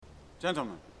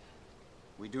Gentlemen,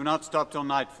 we do not stop till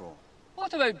nightfall.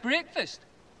 What about breakfast?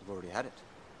 We've already had it.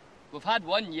 We've had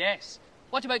one, yes.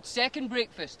 What about second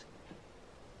breakfast?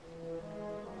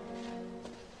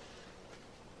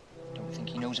 Don't think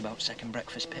he knows about second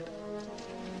breakfast, Pip.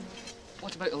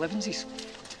 What about elevensies?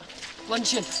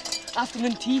 Luncheon,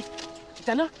 afternoon tea,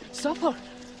 dinner, supper.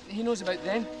 He knows about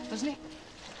them, doesn't he?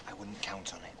 I wouldn't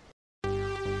count on it.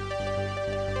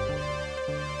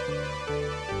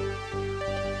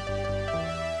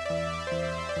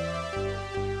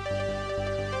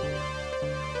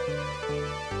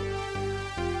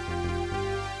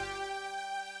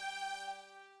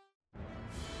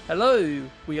 Hello,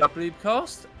 we are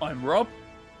Bloobcast. I'm Rob.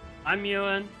 I'm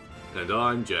Ewan. And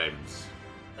I'm James.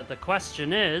 The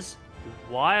question is,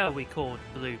 why are we called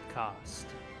Bloobcast?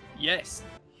 Yes.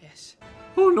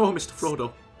 Oh no, Mr.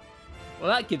 Frodo. Well,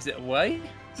 that gives it away.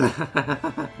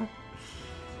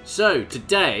 So,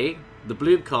 today, the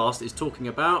Bloobcast is talking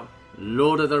about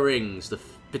Lord of the Rings,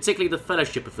 particularly the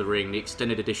Fellowship of the Ring, the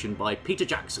extended edition by Peter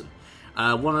Jackson.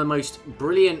 One of the most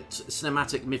brilliant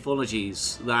cinematic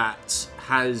mythologies that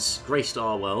has graced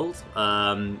our world.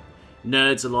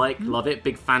 Nerds alike love it,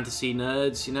 big fantasy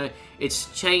nerds, you know.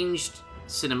 It's changed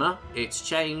cinema, it's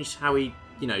changed how we,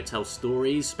 tell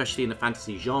stories, especially in the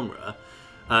fantasy genre.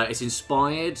 It's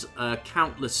inspired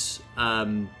countless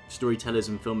storytellers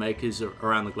and filmmakers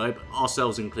around the globe,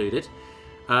 ourselves included.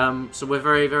 So we're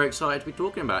very, very excited to be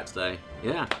talking about it today.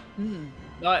 Yeah.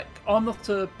 Like, I'm not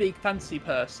a big fantasy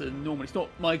person normally. It's not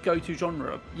my go-to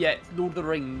genre. Yet, Lord of the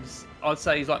Rings, I'd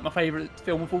say, is like my favourite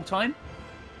film of all time.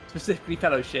 Specifically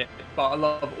Fellowship, but I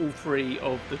love all three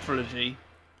of the trilogy.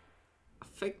 I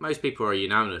think most people are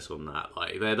unanimous on that.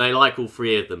 Like they like all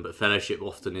three of them, but Fellowship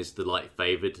often is the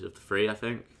favourite of the three, I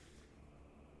think.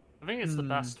 I think it's the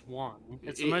best one.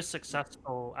 It's the most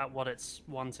successful at what it's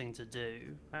wanting to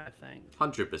do, I think.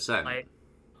 100%.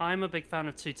 I'm a big fan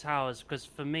of Two Towers because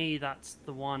for me that's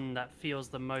the one that feels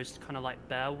the most kind of like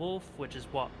Beowulf, which is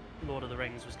what Lord of the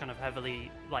Rings was kind of heavily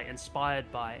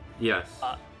inspired by. Yes.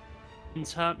 In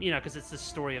term, because it's the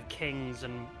story of kings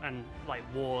and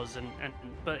wars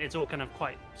but it's all kind of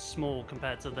quite small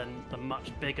compared to the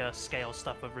much bigger scale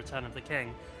stuff of Return of the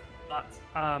King. But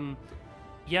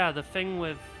the thing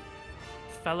with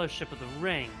Fellowship of the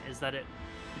Ring is that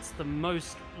it's the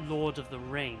most Lord of the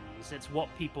Rings. It's what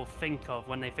people think of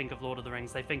when they think of Lord of the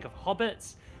Rings. They think of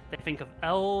hobbits, they think of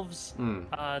elves,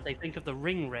 they think of the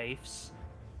ring wraiths,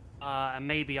 and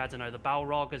maybe, I don't know, the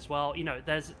Balrog as well.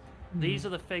 These are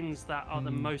the things that are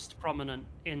the most prominent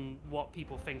in what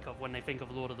people think of when they think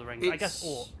of Lord of the Rings. I guess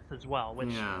Orcs as well,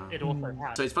 which it also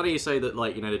has. So it's funny you say that,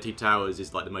 the Two Towers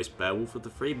is the most Beowulf of the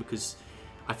three, because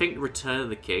I think Return of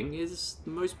the King is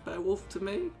the most Beowulf to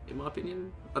me, in my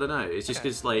opinion. I don't know. It's just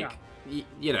because,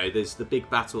 there's the big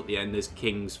battle at the end, there's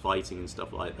kings fighting and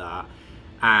stuff like that.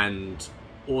 And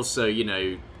also,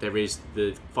 there is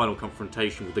the final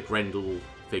confrontation with the Grendel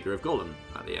figure of Gollum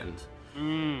at the end.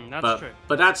 That's true.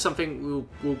 But that's something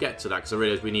we'll get to that, because I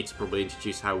realise we need to probably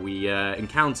introduce how we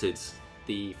encountered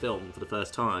the film for the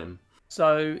first time.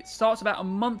 So it starts about a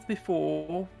month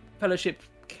before Fellowship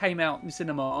came out in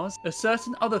cinemas. A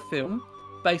certain other film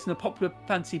based on a popular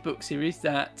fantasy book series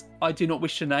that I do not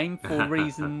wish to name for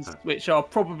reasons which are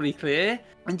probably clear.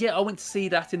 And I went to see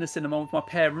that in the cinema with my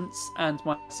parents and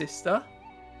my sister.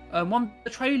 One of the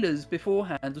trailers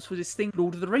beforehand was for this thing,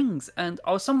 Lord of the Rings, and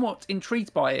I was somewhat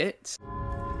intrigued by it.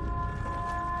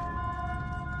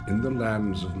 In the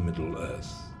lands of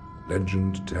Middle-earth,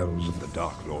 legend tells of the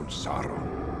Dark Lord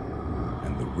Sauron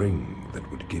and the ring that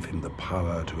would give him the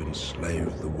power to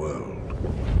enslave the world.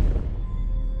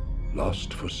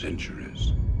 Lost for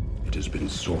centuries, it has been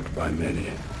sought by many,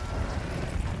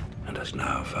 and has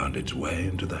now found its way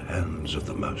into the hands of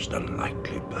the most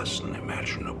unlikely person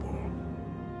imaginable.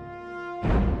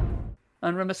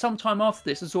 And remember, sometime after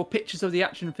this, I saw pictures of the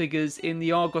action figures in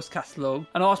the Argos catalogue,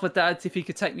 and I asked my dad if he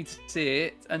could take me to see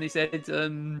it, and he said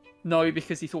no,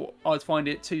 because he thought I'd find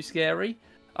it too scary.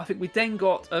 I think we then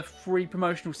got a free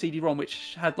promotional CD-ROM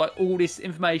which had all this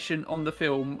information on the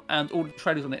film and all the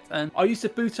trailers on it. And I used to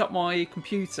boot up my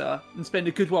computer and spend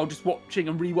a good while just watching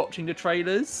and rewatching the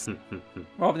trailers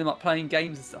rather than playing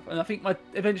games and stuff. And I think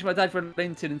eventually my dad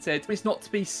relented and said it's not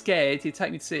to be scared, he'd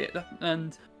take me to see it.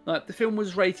 And the film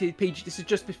was rated PG. This is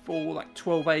just before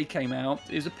 12A came out.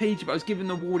 It was a PG, but I was given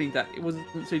the warning that it wasn't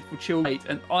suited for children.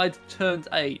 And I'd turned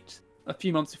 8 a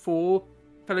few months before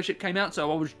Fellowship came out,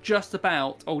 so I was just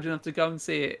about old enough to go and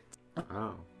see it.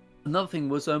 Oh. Another thing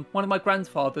was one of my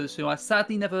grandfathers, who I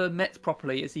sadly never met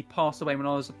properly as he passed away when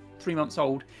I was 3 months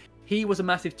old. He was a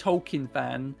massive Tolkien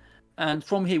fan, and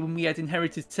from him we had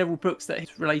inherited several books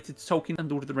that related to Tolkien and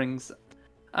Lord of the Rings.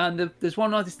 And there's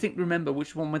one I distinctly remember,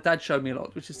 which one my dad showed me a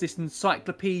lot, which is this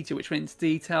encyclopedia which went into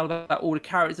detail about all the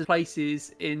characters and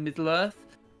places in Middle Earth.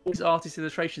 All these artist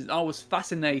illustrations. I was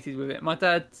fascinated with it. My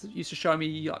dad used to show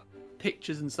me like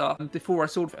pictures and stuff before I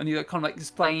saw it, and he kind of like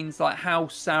explains like how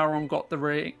Sauron got the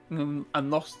ring and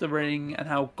lost the ring, and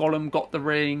how Gollum got the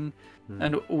ring,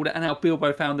 and all that, and how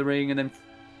Bilbo found the ring, and then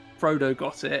Frodo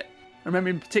got it. I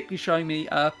remember him particularly showing me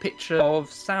a picture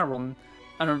of Sauron,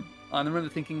 and I remember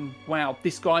thinking, wow,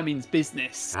 this guy means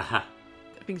business. I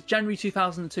think it's January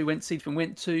 2002,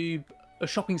 went to a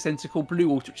shopping centre called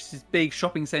Bluewater, which is this big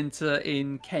shopping centre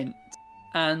in Kent.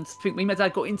 And I think me and my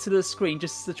dad got into the screen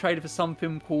just as the trailer for some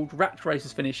film called Rat Race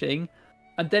was finishing.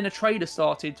 And then a trailer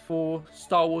started for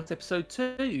Star Wars Episode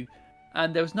 2.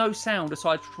 And there was no sound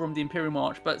aside from the Imperial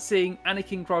March, but seeing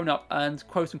Anakin grown up and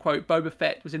quote-unquote Boba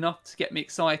Fett was enough to get me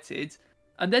excited.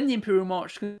 And then the Imperial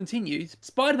March continued.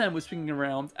 Spider-Man was swinging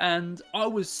around, and I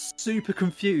was super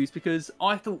confused because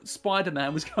I thought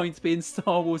Spider-Man was going to be in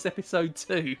Star Wars Episode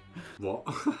 2. What?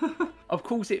 Of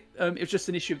course, it was just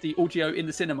an issue of the audio in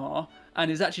the cinema,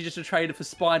 and it was actually just a trailer for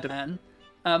Spider-Man.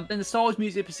 Then the Star Wars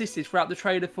music persisted throughout the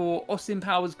trailer for Austin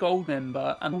Powers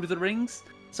Goldmember and Lord of the Rings,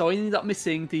 so I ended up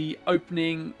missing the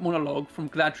opening monologue from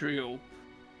Galadriel.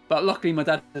 But luckily, my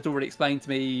dad had already explained to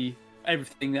me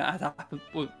everything that had happened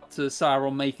to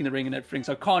Sauron making the ring and everything,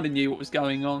 so I kind of knew what was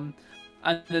going on.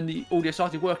 And then the audio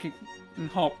started working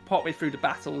partway through the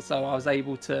battle, so I was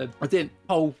able to. The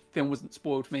whole film wasn't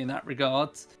spoiled for me in that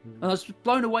regard, and I was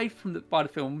blown away by the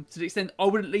film to the extent I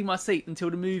wouldn't leave my seat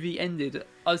until the movie ended.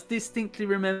 I distinctly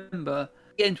remember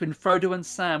the end when Frodo and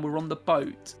Sam were on the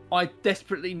boat. I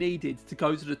desperately needed to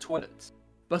go to the toilet,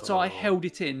 but I held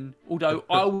it in. Although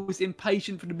I was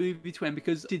impatient for the movie to end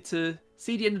because I needed to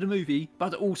see the end of the movie,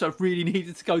 but I also really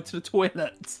needed to go to the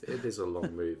toilet. It is a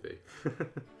long movie.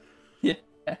 Yeah,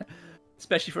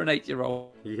 especially for an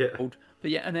 8-year-old. Yeah.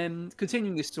 But yeah, and then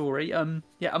continuing this story,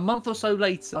 a month or so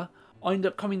later, I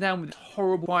ended up coming down with this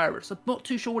horrible virus. I'm not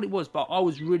too sure what it was, but I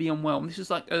was really unwell. And this was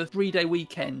like a 3-day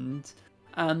weekend.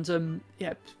 And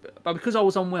but because I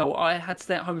was unwell, I had to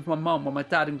stay at home with my mum while my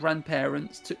dad and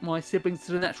grandparents took my siblings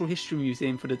to the Natural History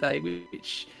Museum for the day,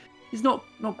 which is not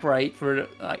great for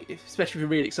especially if you're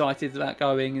really excited about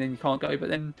going and then you can't go. But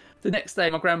then the next day,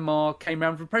 my grandma came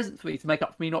round with a present for me to make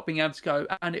up for me not being able to go,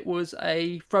 and it was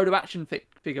a Frodo action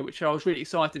figure, which I was really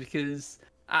excited because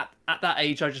at that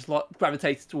age I just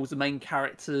gravitated towards the main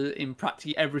character in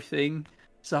practically everything.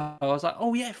 So I was like,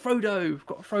 oh yeah, Frodo, I've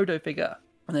got a Frodo figure.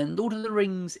 And then Lord of the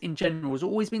Rings in general has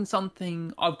always been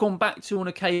something I've gone back to on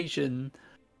occasion.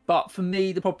 But for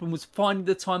me, the problem was finding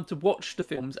the time to watch the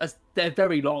films, as they're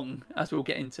very long, as we'll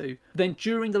get into. Then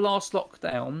during the last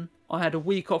lockdown, I had a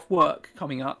week off work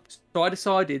coming up, so I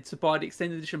decided to buy the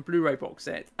extended edition Blu-ray box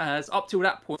set, as up till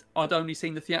that point, I'd only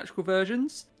seen the theatrical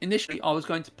versions. Initially, I was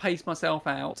going to pace myself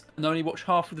out and only watch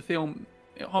half of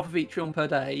each film per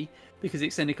day, because the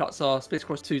extended cuts are split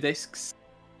across 2 discs.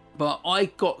 But I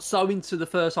got so into the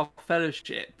first half of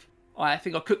Fellowship, I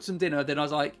think I cooked some dinner, then I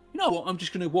was like, you know what, I'm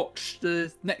just going to watch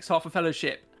the next half of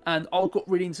Fellowship. And I got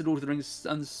really into Lord of the Rings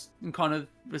and kind of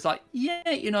was like, yeah,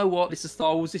 you know what, this is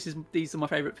Star Wars, these are my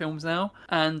favourite films now.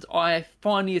 And I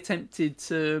finally attempted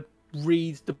to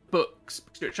read the books,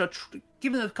 which I'd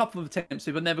given a couple of attempts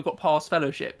to, but never got past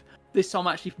Fellowship. This time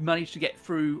I actually managed to get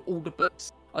through all the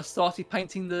books. I started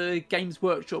painting the Games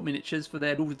Workshop miniatures for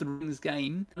their Lord of the Rings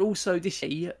game. And also this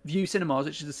year, View Cinemas,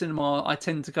 which is the cinema I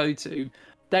tend to go to,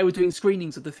 they were doing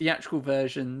screenings of the theatrical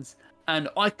versions, and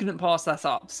I couldn't pass that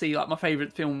up to see like my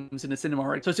favourite films in the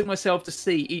cinema. So I took myself to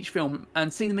see each film,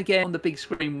 and seeing them again on the big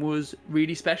screen was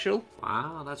really special.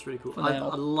 Wow, that's really cool. I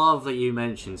love that you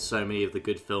mentioned so many of the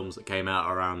good films that came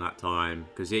out around that time,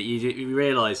 because you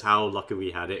realise how lucky we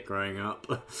had it growing up,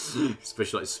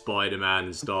 especially like Spider-Man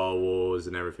and Star Wars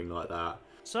and everything like that.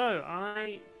 So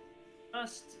I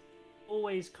first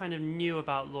always kind of knew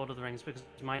about Lord of the Rings because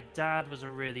my dad was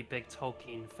a really big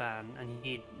Tolkien fan and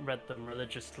he'd read them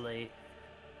religiously.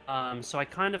 So I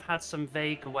kind of had some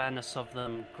vague awareness of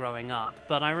them growing up.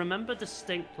 But I remember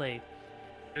distinctly,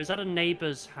 it was at a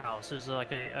neighbor's house. It was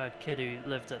like a kid who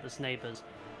lived at this neighbor's,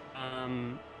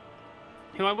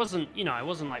 who I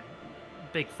wasn't like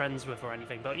big friends with or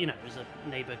anything, but it was a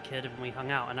neighbor kid and we hung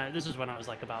out. And this was when I was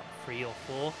like about 3 or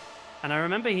 4. And I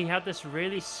remember he had this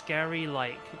really scary,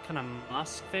 like, kind of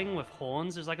mask thing with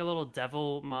horns. It was like a little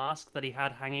devil mask that he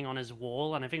had hanging on his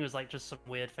wall. And I think it was like just some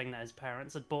weird thing that his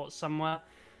parents had bought somewhere.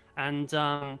 And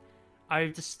I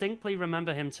distinctly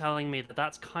remember him telling me that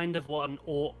that's kind of what an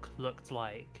orc looked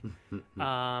like,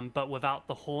 but without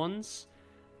the horns.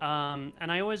 And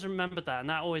I always remembered that, and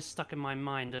that always stuck in my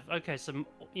mind of, okay, so,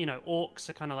 orcs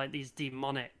are kind of like these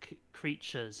demonic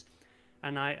creatures.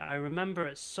 And I remember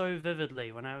it so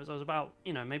vividly when I was about,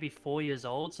 maybe 4 years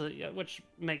old, so which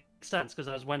makes sense because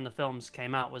that was when the films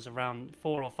came out, was around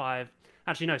 4 or 5,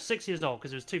 actually no, 6 years old,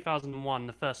 because it was 2001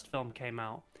 the first film came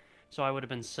out, so I would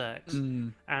have been 6.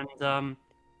 And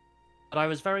but I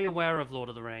was very aware of Lord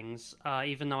of the Rings,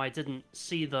 even though I didn't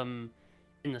see them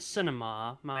in the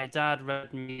cinema. My dad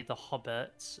read me The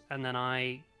Hobbit, and then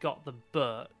I got the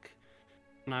book.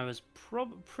 And I was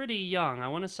pretty young. I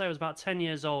want to say I was about 10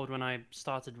 years old when I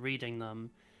started reading them.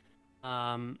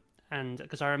 And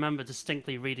because I remember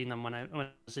distinctly reading them when I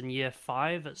was in year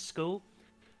 5 at school.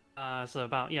 So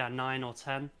about, 9 or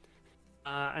 10.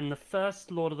 And the first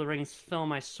Lord of the Rings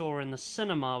film I saw in the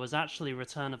cinema was actually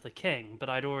Return of the King, but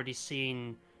I'd already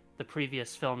seen the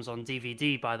previous films on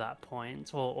DVD by that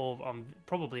point, or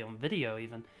probably on video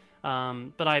even.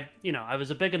 But I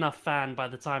was a big enough fan by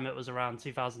the time it was around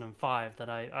 2005 that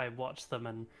I watched them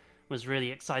and was really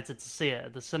excited to see it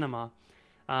at the cinema.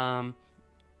 And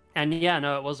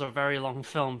it was a very long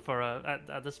film for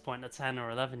at this point a 10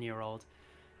 or 11-year-old.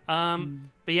 But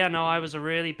I was a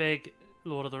really big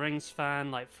Lord of the Rings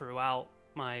fan, like throughout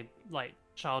my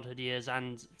childhood years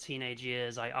and teenage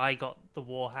years. I got the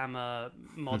Warhammer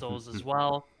models as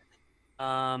well.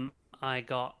 I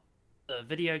got the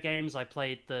video games. I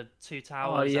played the Two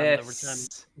Towers and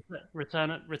the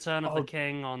Return of the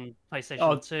King on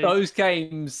PlayStation 2. Those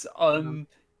games,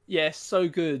 so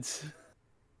good.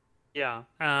 Yeah,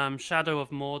 Shadow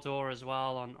of Mordor as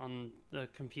well on the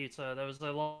computer. There was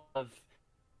a lot of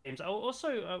games. Oh,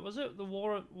 also, was it the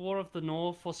War of the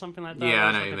North or something like that? Yeah,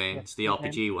 I know what you mean. It's the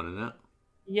RPG one, isn't it?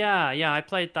 Yeah, I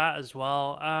played that as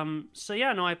well.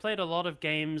 I played a lot of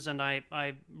games and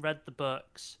I read the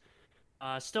books.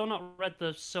 Still not read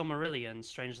the Silmarillion,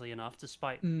 strangely enough,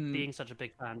 despite being such a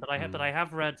big fan. But I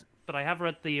have read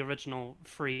the original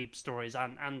 3 stories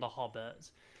and The Hobbit.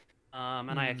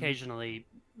 And I occasionally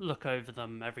look over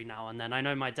them every now and then. I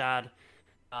know my dad,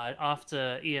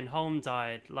 after Ian Holm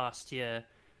died last year,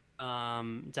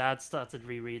 Dad started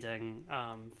rereading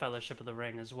Fellowship of the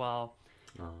Ring as well.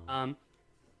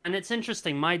 And it's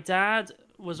interesting, my dad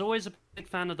was always a big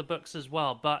fan of the books as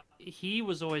well, but he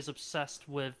was always obsessed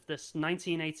with this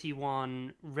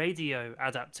 1981 radio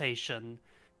adaptation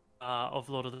of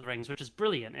Lord of the Rings, which is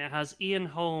brilliant. It has Ian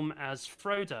Holm as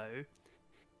Frodo,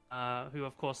 who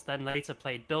of course then later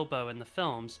played Bilbo in the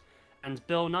films, and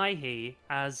Bill Nighy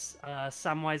as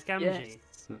Samwise Gamgee. Yes.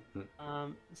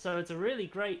 So it's a really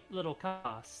great little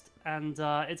cast, and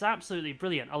it's absolutely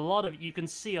brilliant. You can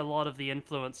see a lot of the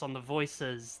influence on the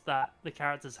voices that the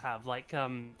characters have. Like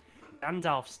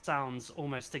Gandalf sounds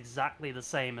almost exactly the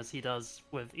same as he does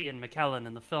with Ian McKellen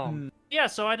in the film. Yeah,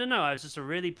 so I don't know. I was just a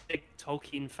really big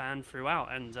Tolkien fan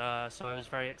throughout, and so I was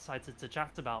very excited to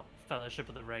chat about Fellowship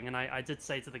of the Ring. And I did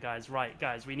say to the guys, right,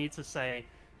 guys, we need to say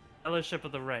Fellowship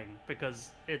of the Ring,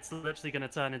 because it's literally going to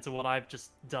turn into what I've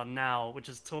just done now, which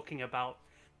is talking about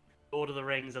Lord of the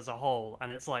Rings as a whole.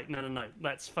 And it's like, no,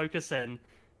 let's focus in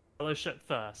Fellowship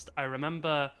first. I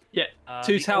remember... Yeah,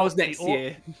 Two Towers next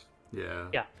year.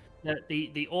 Yeah.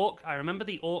 The orc, I remember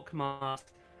the orc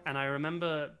mask, and I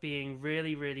remember being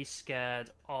really, really scared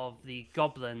of the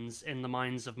goblins in the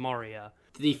Mines of Moria.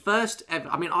 The first ever...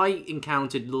 I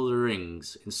encountered Lord of the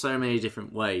Rings in so many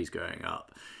different ways growing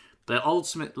up. But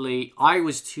ultimately, I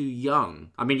was too young.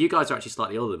 You guys are actually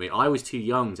slightly older than me. I was too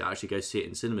young to actually go see it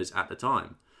in cinemas at the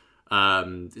time.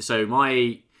 So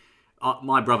my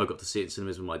brother got to see it in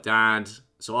cinemas with my dad.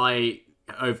 So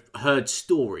I've heard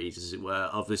stories, as it were,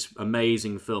 of this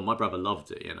amazing film. My brother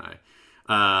loved it,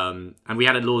 and we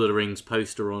had a Lord of the Rings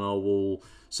poster on our wall.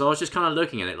 So I was just kind of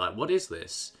looking at it like, what is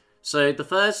this? So the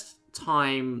first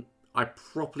time I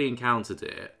properly encountered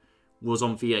it was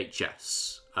on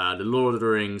VHS. The Lord of the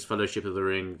Rings, Fellowship of the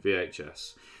Ring,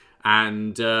 VHS.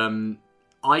 And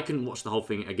I couldn't watch the whole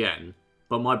thing again.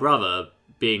 But my brother,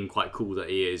 being quite cool that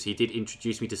he is, he did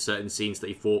introduce me to certain scenes that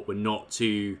he thought were not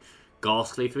too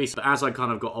ghastly for me. But as I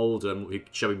kind of got older and he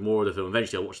showed me more of the film,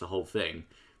 eventually I watched the whole thing.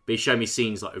 But he showed me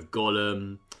scenes like with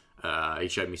Gollum. He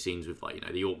showed me scenes with the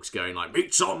orcs going like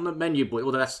meat's on the menu, boy.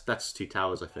 Well, that's Two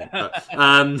Towers, I think.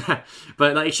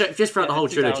 But he showed, just throughout the whole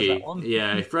trilogy,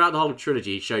 throughout the whole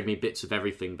trilogy, he showed me bits of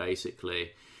everything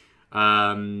basically.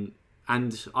 And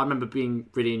I remember being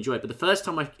really enjoyed. But the first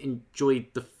time I enjoyed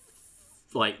the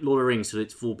Lord of the Rings to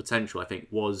its full potential, I think,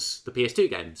 was the PS2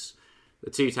 games,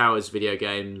 the Two Towers video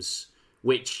games,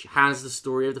 which has the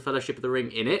story of the Fellowship of the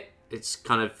Ring in it. It's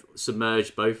kind of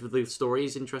submerged both of the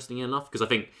stories, interestingly enough, because I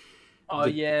think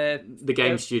the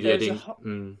game studio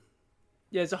didn't...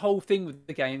 Yeah, there's a whole thing with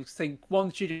the games. I think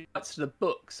one studio had rights to the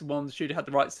books, one studio had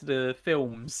the rights to the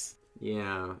films.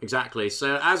 Yeah, exactly.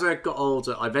 So as I got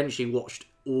older, I eventually watched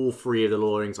all 3 of the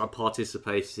Lord of the Rings. I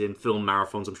participated in film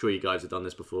marathons. I'm sure you guys have done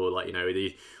this before. Like, you know,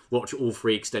 you watch all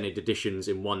 3 extended editions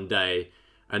in one day,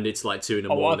 and it's like 2 in the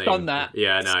morning. I've done that.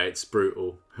 Yeah, no, it's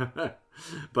brutal.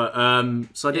 But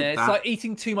so I did Yeah, it's that. like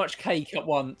eating too much cake at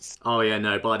once. Oh yeah,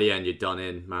 no, by the end you're done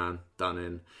in, man. Done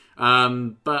in.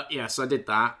 But yes, I did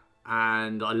that,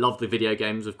 and I love the video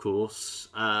games, of course.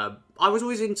 I was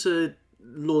always into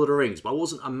Lord of the Rings, but I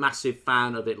wasn't a massive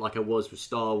fan of it like I was with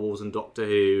Star Wars and Doctor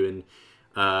Who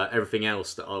and everything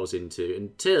else that I was into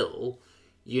until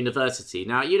university.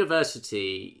 Now, at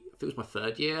university, I think it was my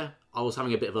 3rd year, I was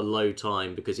having a bit of a low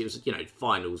time because it was, you know,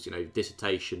 finals, you know,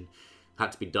 dissertation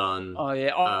had to be done. Oh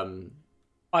yeah,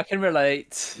 I can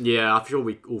relate. Yeah, I'm sure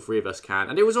all 3 of us can.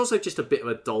 And it was also just a bit of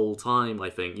a dull time, I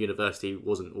think. University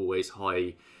wasn't always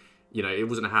high, you know, it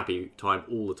wasn't a happy time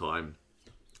all the time.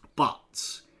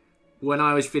 But when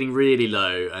I was feeling really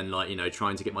low and, like, you know,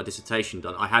 trying to get my dissertation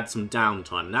done, I had some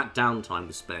downtime. And that downtime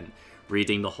was spent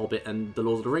reading The Hobbit and the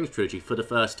Lord of the Rings trilogy for the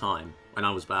first time when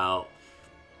I was about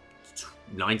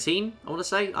 19, I want to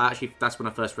say. That's when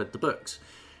I first read the books.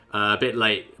 A bit of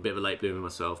a late bloomer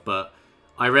myself, but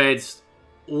I read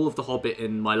all of The Hobbit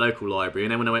in my local library,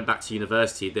 and then when I went back to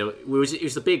university, it was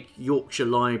the big Yorkshire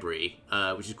library,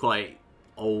 which is quite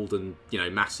old and, you know,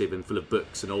 massive and full of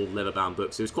books and old leather-bound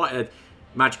books. It was quite a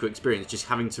magical experience just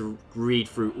having to read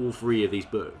through all 3 of these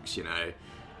books, you know.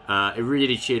 It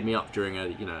really cheered me up during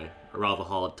a rather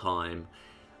hard time,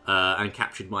 and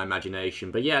captured my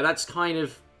imagination. But yeah, that's kind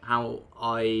of how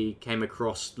I came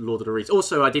across Lord of the Rings.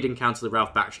 Also, I did encounter the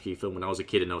Ralph Bakshi film when I was a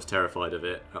kid, and I was terrified of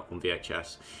it on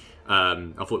VHS.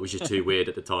 I thought it was just too weird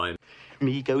at the time.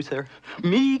 Me go, sir.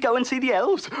 Me go and see the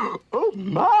elves. Oh,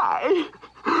 my.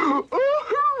 Oh,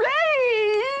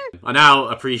 hooray! I now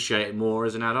appreciate it more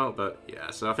as an adult, but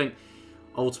yeah, so I think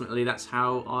ultimately that's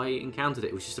how I encountered it.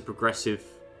 It was just a progressive,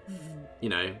 you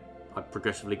know, I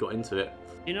progressively got into it.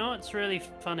 You know what's really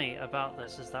funny about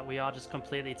this is that we are just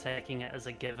completely taking it as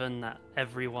a given that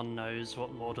everyone knows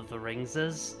what Lord of the Rings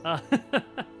is. I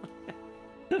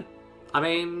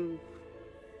mean,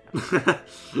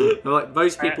 like,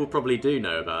 most people probably do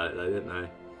know about it, though, don't they?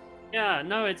 Yeah,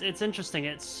 no, it's interesting.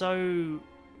 It's so,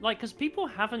 like, because people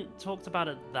haven't talked about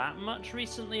it that much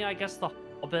recently. I guess the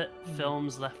Hobbit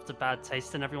films left a bad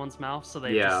taste in everyone's mouth, so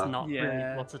they've just not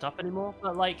really brought it up anymore.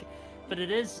 But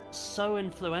it is so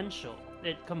influential.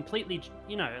 It completely,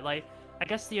 you know, like, I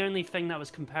guess the only thing that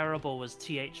was comparable was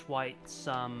T.H. White's,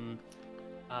 the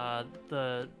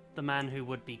Man Who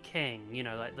Would Be King, you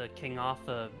know, like the King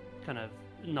Arthur kind of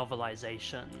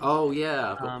novelization. Oh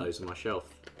yeah, I've got those on my shelf.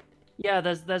 Yeah,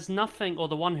 there's nothing, or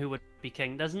the One Who Would Be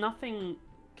King, there's nothing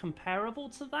comparable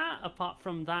to that apart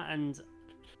from that and,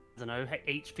 I don't know,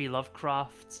 H.P.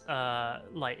 Lovecraft,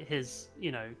 like his,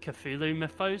 you know, Cthulhu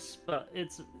mythos, but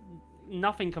it's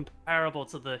nothing comparable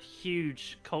to the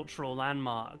huge cultural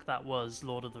landmark that was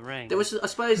Lord of the Rings. There was, I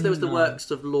suppose, there was the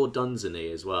works of Lord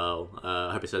Dunsany as well.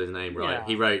 I hope I said his name right. Yeah.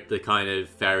 He wrote the kind of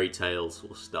fairy tales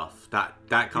sort of stuff.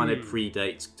 That kind of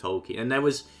predates Tolkien. And there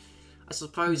was, I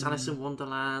suppose, Alice in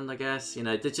Wonderland, I guess. You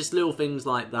know, there's just little things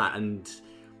like that. And,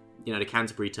 you know, the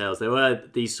Canterbury Tales. There were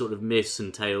these sort of myths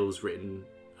and tales written.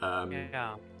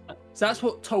 Yeah. So that's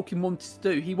what Tolkien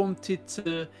wanted to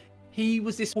do. He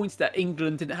was disappointed that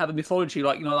England didn't have a mythology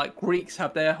like, you know, like Greeks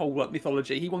have their whole like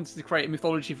mythology. He wanted to create a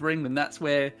mythology for England. That's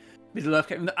where Middle-earth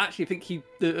came. Actually, I think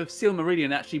the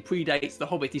Silmarillion actually predates The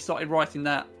Hobbit. He started writing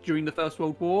that during the First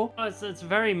World War. Oh, it's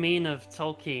very mean of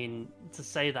Tolkien to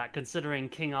say that, considering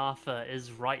King Arthur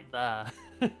is right there.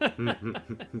 You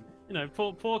know,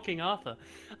 poor King Arthur.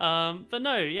 But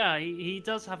no, yeah, he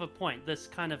does have a point. This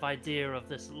kind of idea of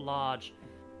this large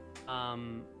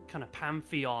kind of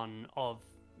pantheon of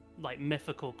like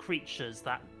mythical creatures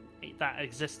that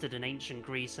existed in ancient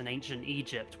Greece and ancient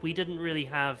Egypt. We didn't really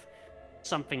have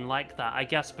something like that, I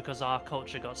guess, because our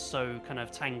culture got so kind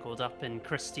of tangled up in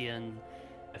Christian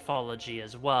mythology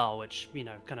as well, which, you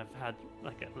know, kind of had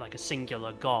like a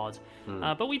singular god.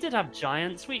 But we did have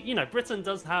giants. Britain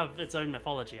does have its own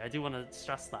mythology. I do want to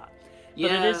stress that. Yeah.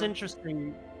 But it is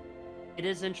interesting. It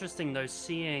is interesting though,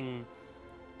 seeing,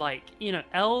 like, you know,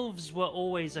 elves were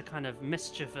always a kind of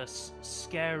mischievous,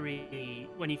 scary.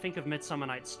 When you think of Midsummer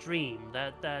Night's Dream,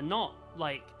 they're not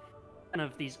like kind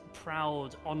of these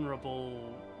proud,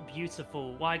 honorable,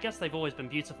 beautiful. Well, I guess they've always been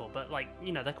beautiful, but like,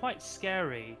 you know, they're quite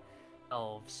scary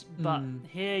elves. But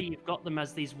here you've got them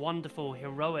as these wonderful,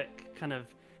 heroic kind of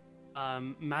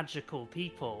magical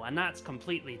people, and that's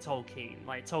completely Tolkien.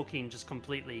 Like Tolkien just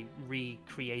completely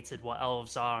recreated what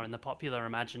elves are in the popular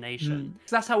imagination.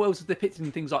 So that's how elves are depicted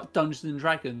in things like Dungeons and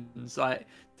Dragons. Like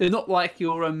they're not like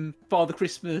your Father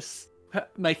Christmas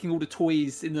making all the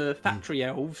toys in the factory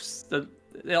elves. They're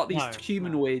like these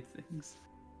humanoid things.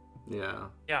 Yeah,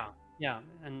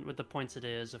 and with the pointed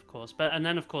ears, of course. And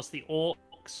then of course the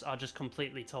orcs are just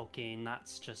completely Tolkien.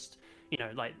 That's just, you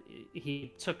know, like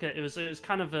he took it. It was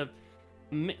kind of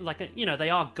they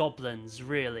are goblins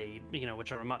really, you know,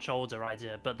 which are a much older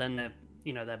idea. But then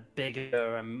they're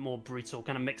bigger and more brutal,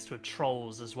 kind of mixed with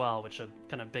trolls as well, which are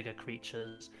kind of bigger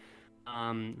creatures.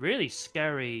 Really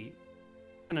scary,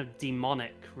 kind of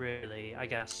demonic, really, I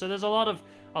guess. So there's a lot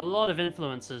of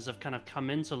influences have kind of come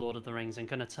into Lord of the Rings and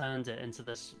kind of turned it into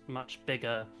this much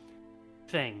bigger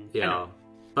thing. Yeah. Anyway.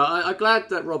 But I'm glad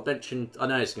that Rob mentioned, I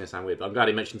know it's going to sound weird, but I'm glad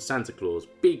he mentioned Santa Claus,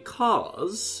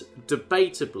 because,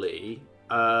 debatably,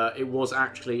 it was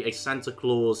actually a Santa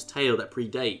Claus tale that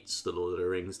predates the Lord of the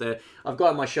Rings. I've got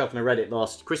it on my shelf and I read it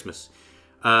last Christmas.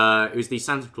 It was the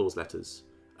Santa Claus letters.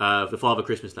 The Father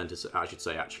Christmas letters, I should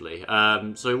say, actually.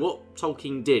 So what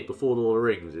Tolkien did before the Lord of the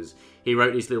Rings is he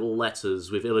wrote these little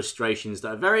letters with illustrations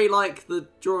that are very like the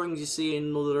drawings you see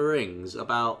in Lord of the Rings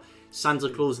about Santa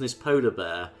Claus and his polar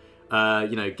bear,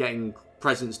 getting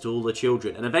presents to all the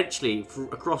children. And eventually,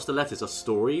 across the letters are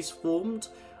stories formed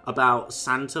about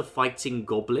Santa fighting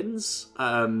goblins,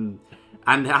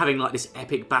 and having like this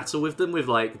epic battle with them, with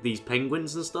like these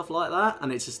penguins and stuff like that.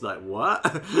 And it's just like, what?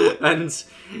 And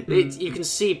you can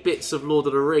see bits of Lord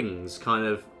of the Rings kind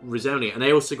of resembling it. And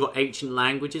they also got ancient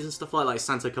languages and stuff like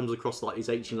Santa comes across like these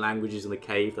ancient languages in the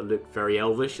cave that look very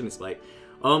elvish. And it's like,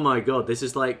 oh my god, this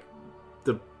is like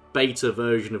the beta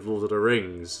version of Lord of the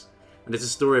Rings. And it's a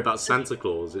story about Santa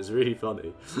Claus. It's really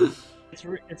funny.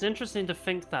 It's interesting to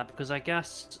think that, because I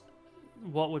guess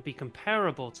what would be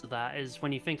comparable to that is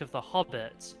when you think of the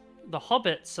Hobbits. The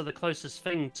Hobbits are the closest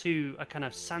thing to a kind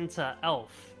of Santa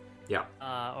elf. Yeah.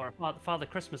 Or a Father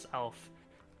Christmas elf.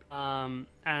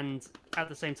 And at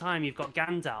the same time, you've got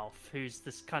Gandalf, who's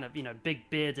this kind of, big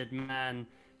bearded man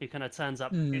who kind of turns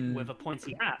up with a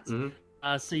pointy hat.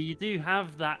 Mm-hmm. So you do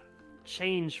have that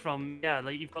change from,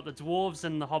 like you've got the dwarves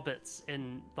and the hobbits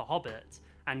in The Hobbit,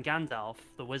 and Gandalf,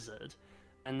 the wizard.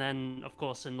 And then, of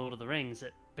course, in Lord of the Rings,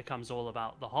 it becomes all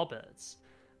about the hobbits.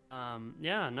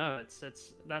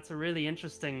 That's a really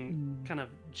interesting kind of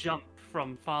jump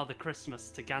from Father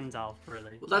Christmas to Gandalf,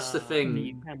 really. Well, that's the thing.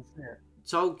 You can see it.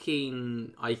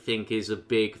 Tolkien, I think, is a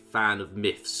big fan of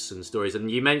myths and stories. And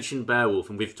you mentioned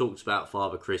Beowulf, and we've talked about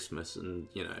Father Christmas and,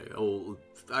 all,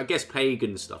 I guess,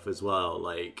 pagan stuff as well,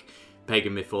 like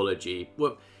pagan mythology.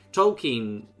 Well,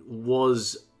 Tolkien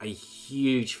was a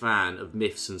huge fan of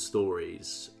myths and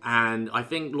stories, and I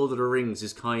think Lord of the Rings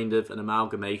is kind of an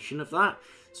amalgamation of that.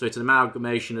 So it's an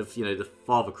amalgamation of the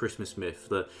Father Christmas myth,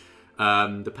 the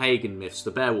pagan myths,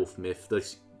 the Beowulf myth,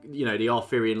 the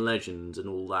Arthurian legend, and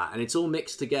all that, and it's all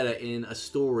mixed together in a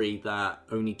story that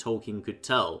only Tolkien could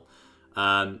tell.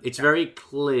 It's very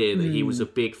clear that he was a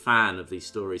big fan of these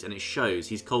stories, and it shows.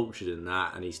 He's cultured in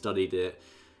that, and he studied it.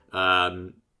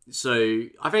 So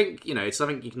I think, it's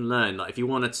something you can learn. Like, if you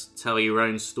want to tell your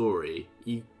own story,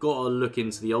 you've got to look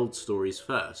into the old stories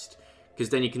first, because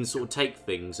then you can sort of take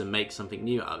things and make something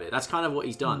new out of it. That's kind of what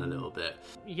he's done a little bit.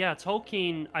 Yeah,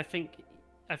 Tolkien, I think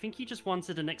he just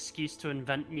wanted an excuse to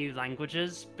invent new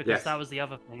languages, because that was the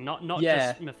other thing. Not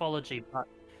just mythology, but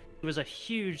he was a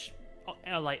huge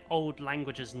old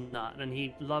languages nut, and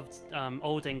he loved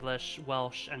Old English,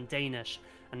 Welsh, and Danish.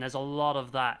 And there's a lot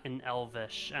of that in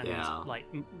Elvish and like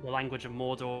the language of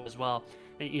Mordor as well.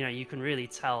 And, you can really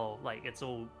tell like it's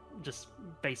all just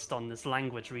based on this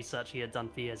language research he had done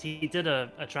for years. He did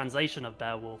a translation of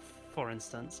Beowulf, for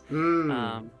instance.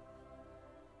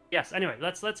 Yes. Anyway,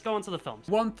 let's go on to the films.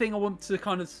 One thing I want to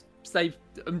kind of say,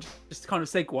 just kind of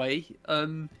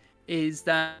segue, is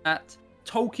that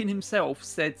Tolkien himself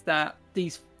said that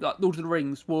these Lord of the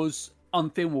Rings was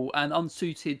unfilmable and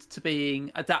unsuited to being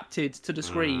adapted to the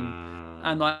screen.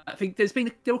 And I think there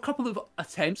were a couple of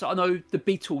attempts. I know the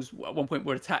Beatles at one point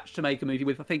were attached to make a movie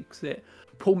with, I think,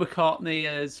 Paul McCartney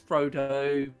as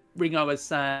Frodo, Ringo as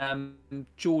Sam,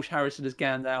 George Harrison as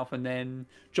Gandalf, and then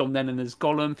John Lennon as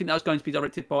Gollum. I think that was going to be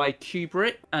directed by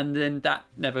Kubrick, and then that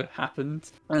never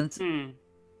happened. And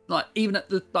like even at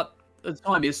the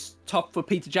time, it's tough for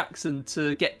Peter Jackson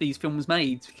to get these films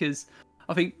made, because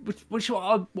I think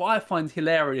what I find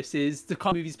hilarious is the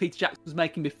kind of movies Peter Jackson was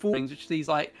making before, which are these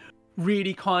like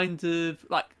really kind of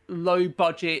like low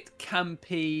budget,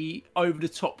 campy, over the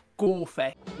top gore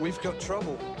fest. We've got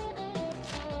trouble.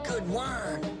 Good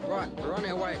word. Right, we're on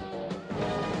our way.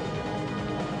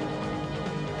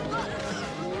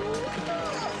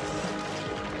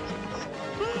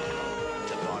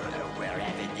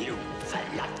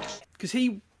 because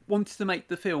he wanted to make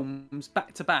the films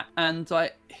back to back, and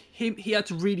like he had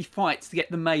to really fight to get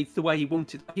them made the way he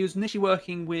wanted. He was initially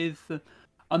working with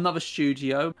another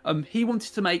studio. He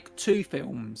wanted to make 2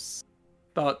 films,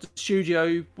 but the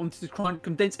studio wanted to try and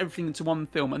condense everything into one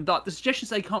film, and the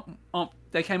suggestions they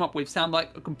came up with sound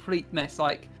like a complete mess.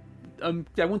 Like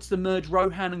they wanted to merge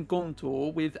Rohan and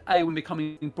Gondor, with Eowyn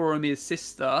becoming Boromir's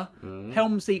sister.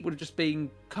 Helm's Deep would have just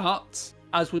been cut,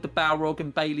 as would the Balrog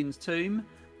and Balin's tomb.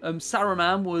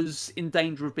 Saruman was in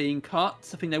danger of being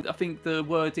cut. I think the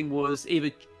wording was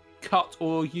either cut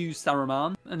or use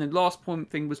Saruman. And then last point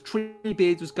thing was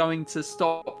Treebeard was going to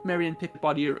stop Merry and Pippin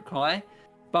by the Uruk-hai.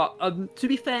 But to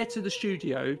be fair to the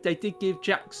studio, they did give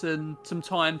Jackson some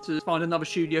time to find another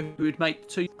studio who would make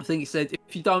 2. I think he said,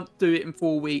 if you don't do it in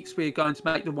 4 weeks, we're going to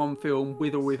make the one film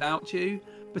with or without you.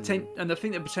 And I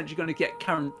think they're potentially going to get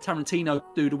Tarantino to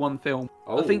do the one film.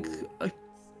 Oh. I think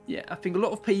a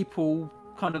lot of people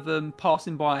kind of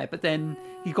passing by, but then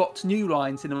he got new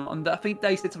lines in them, and I think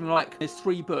they said something like, there's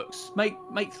 3 books, make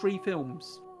 3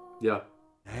 films. Yeah.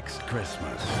 Next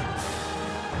Christmas,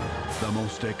 the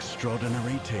most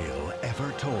extraordinary tale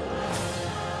ever told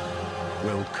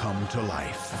will come to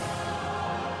life.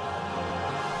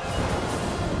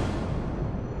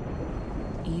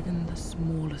 Even the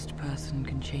smallest person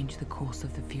can change the course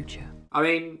of the future. I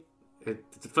mean,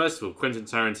 first of all, Quentin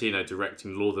Tarantino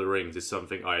directing Lord of the Rings is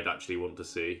something I'd actually want to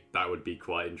see. That would be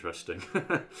quite interesting.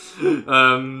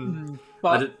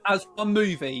 But as one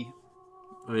movie...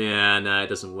 Yeah, no, it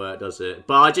doesn't work, does it?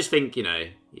 But I just think,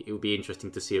 it would be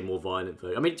interesting to see a more violent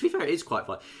version. I mean, to be fair, it is quite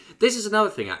fun. This is another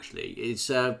thing, actually.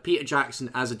 It's Peter Jackson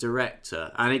as a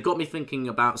director, and it got me thinking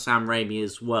about Sam Raimi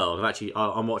as well.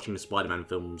 I'm watching the Spider-Man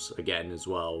films again as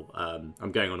well.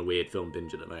 I'm going on a weird film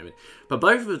binge at the moment. But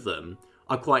both of them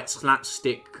are quite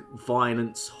slapstick,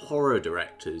 violence, horror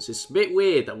directors. It's a bit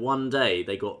weird that one day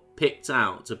they got picked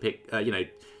out to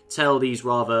tell these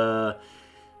rather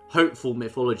hopeful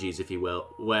mythologies, if you will,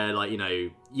 where,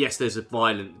 yes, there's a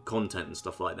violent content and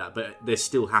stuff like that, but there's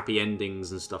still happy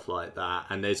endings and stuff like that,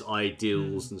 and there's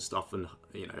ideals and stuff, and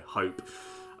hope.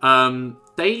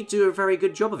 They do a very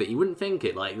good job of it. You wouldn't think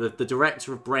it. Like the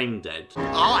director of Braindead.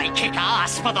 I kick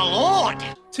ass for the Lord!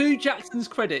 To Jackson's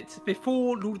credit,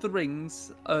 before Lord of the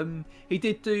Rings, he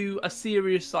did do a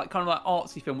serious,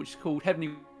 artsy film, which is called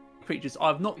Heavenly Creatures.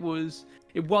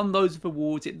 It won loads of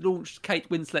awards. It launched Kate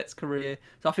Winslet's career.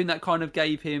 So I think that kind of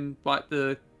gave him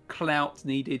the clout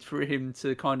needed for him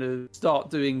to kind of start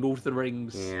doing Lord of the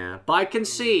Rings. Yeah, but I can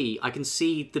see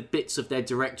the bits of their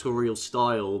directorial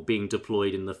style being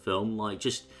deployed in the film,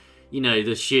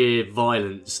 the sheer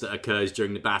violence that occurs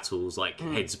during the battles,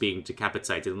 heads being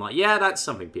decapitated. I'm that's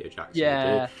something Peter Jackson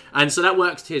would do. And so that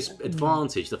works to his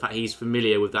advantage, the fact he's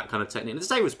familiar with that kind of technique. And the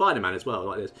same with Spider-Man as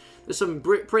well. There's some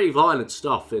pretty violent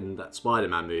stuff in that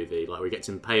Spider-Man movie, where he gets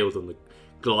impaled on the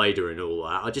glider and all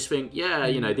that. I just think,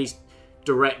 these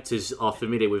directors are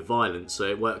familiar with violence, so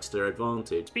it works to their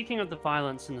advantage. Speaking of the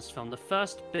violence in this film, the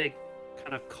first big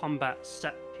kind of combat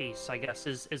set piece, I guess,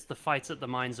 is the fight at the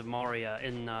Mines of Moria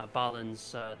in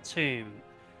Balin's tomb.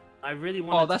 I really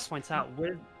wanted to point out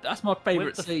that's my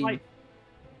favourite scene. Fight,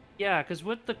 yeah, because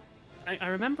I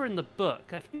remember in the book,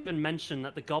 I've even mentioned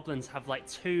that the goblins have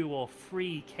 2 or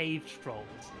 3 cave trolls,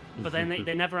 but then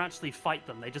they never actually fight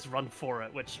them. They just run for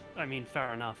it, which, I mean,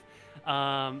 fair enough.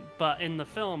 But in the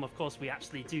film, of course, we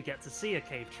actually do get to see a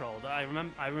cave troll. That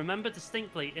I remember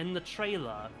distinctly in the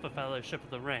trailer for Fellowship of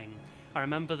the Ring. I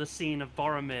remember the scene of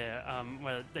Boromir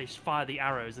where they fire the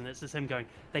arrows, and it's just him going,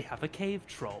 "They have a cave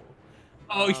troll."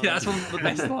 Oh yeah, that's one of the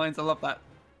best lines. I love that.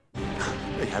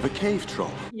 They have a cave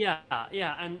troll. Yeah,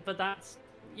 but that's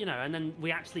and then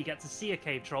we actually get to see a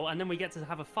cave troll, and then we get to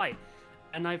have a fight.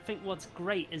 And I think what's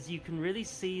great is you can really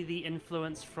see the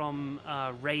influence from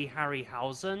Ray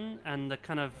Harryhausen and the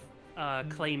kind of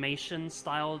claymation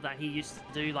style that he used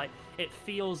to do. It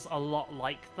feels a lot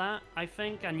like that, I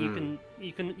think, and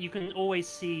you can always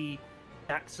see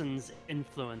Jackson's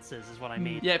influences, is what I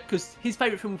mean. Yeah, because his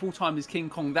favourite film of all time is King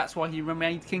Kong. That's why he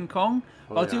remade King Kong.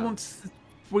 I do want to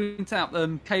point out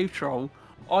Cave Troll.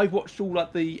 I watched all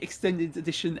the extended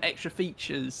edition extra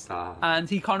features, and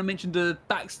he kind of mentioned the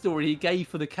backstory he gave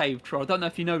for the Cave Troll. I don't know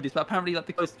if you know this, but apparently they're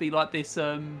supposed to be this.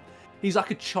 He's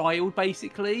like a child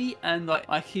basically, and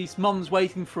his mum's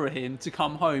waiting for him to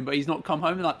come home, but he's not come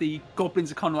home. And the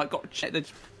goblins are kind of got checked. They're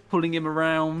just pulling him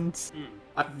around.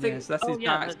 I think so that's his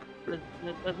back.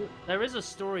 There is a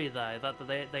story there that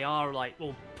they are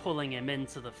all pulling him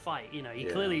into the fight. He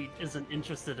clearly isn't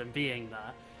interested in being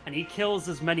there. And he kills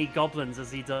as many goblins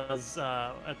as he does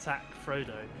attack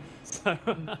Frodo. So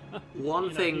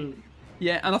one thing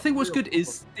Yeah, and I think what's good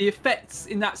is the effects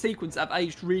in that sequence have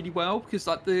aged really well, because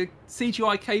like the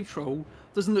CGI cave troll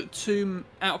doesn't look too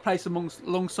out of place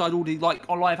alongside all the like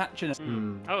live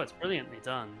action. Oh, it's brilliantly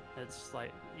done. It's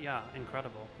like, yeah,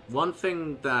 incredible. One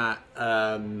thing that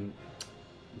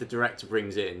the director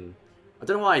brings in, I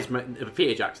don't know why,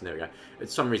 Peter Jackson, there we go. For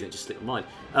some reason it just slipped my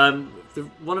mind.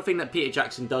 One thing that Peter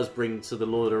Jackson does bring to the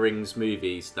Lord of the Rings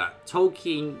movies that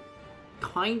Tolkien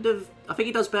I think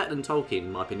he does better than Tolkien,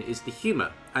 in my opinion, is the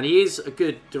humour. And he is a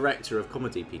good director of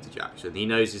comedy, Peter Jackson. He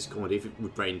knows his comedy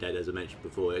with Brain Dead, as I mentioned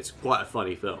before. It's quite a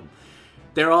funny film.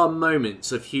 There are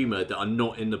moments of humour that are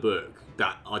not in the book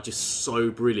that are just so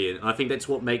brilliant. And I think that's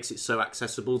what makes it so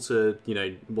accessible to,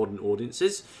 modern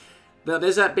audiences.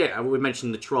 There's that bit, we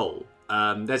mentioned the troll.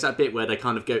 There's that bit where they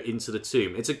kind of go into the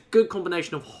tomb. It's a good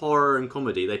combination of horror and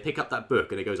comedy. They pick up that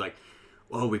book and it goes like,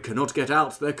 "Oh, we cannot get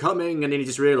out, they're coming," and then you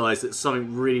just realise that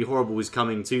something really horrible is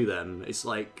coming to them. It's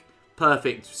like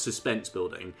perfect suspense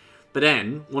building. But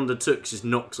then one of the Tooks just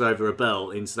knocks over a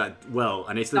bell into that well,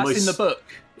 and it's the most. That's in the book.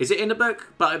 Is it in the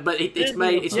book? But it's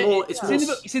made. It's more. It's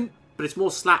more. But it's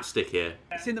more slapstick here.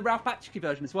 It's in the Ralph Bakshi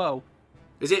version as well.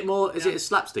 Is it more? Is it as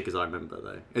slapstick as I remember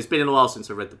though? It's been a while since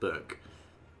I read the book.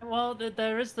 Well,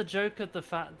 there is the joke of the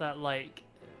fact that like,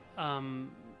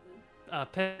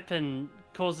 Pippin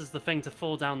causes the thing to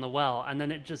fall down the well, and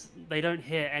then they don't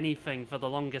hear anything for the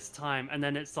longest time, and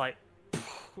then it's like,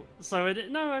 so I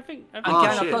think. And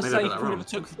Gandalf does say, "If you never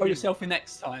took, throw yourself in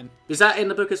next time." Is that in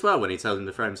the book as well when he tells him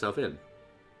to throw himself in?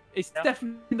 It's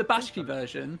definitely in the Bakshi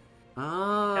version.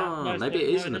 Oh, maybe it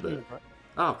is in the book.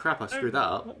 Oh crap! I screwed that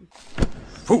up.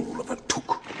 Fool of a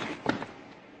Took!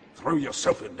 Throw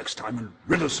yourself in next time and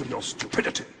rid us of your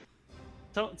stupidity.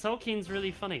 Tolkien's really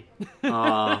funny. You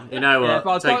know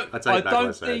what? Yeah, I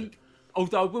don't think.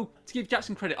 Although I will, to give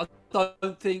Jackson credit, I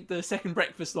don't think the second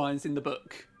breakfast line's in the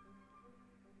book.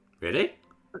 Really?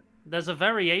 There's a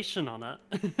variation on it.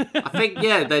 I think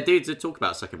they do talk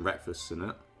about second breakfasts in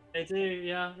it. They do,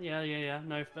 yeah.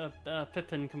 No,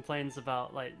 Pippin complains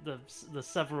about like the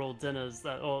several dinners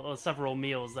or several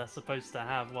meals they're supposed to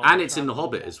have. And it's in The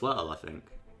Hobbit as well, I think.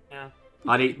 Yeah.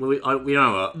 You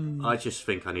know what? I just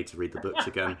think I need to read the books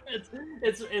again.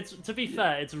 It's to be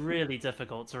fair, it's really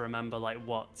difficult to remember like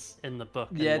what's in the book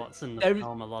and what's in the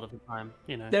film a lot of the time.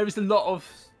 There is a lot of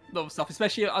stuff,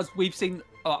 especially as we've seen.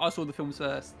 I saw the films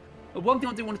first. But one thing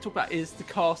I do want to talk about is the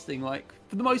casting. Like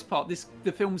for the most part,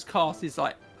 the film's cast is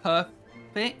like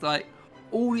perfect. Like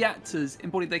all the actors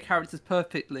embody their characters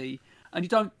perfectly, and you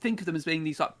don't think of them as being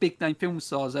these like big name film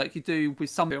stars like you do with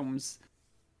some films.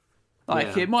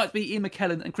 Like it might be Ian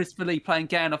McKellen and Christopher Lee playing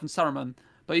Gandalf and Saruman,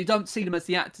 but you don't see them as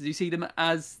the actors. You see them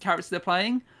as characters they're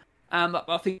playing. And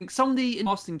I think some of the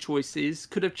casting choices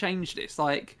could have changed this.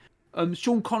 Like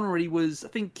Sean Connery I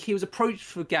think he was approached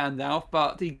for Gandalf,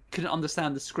 but he couldn't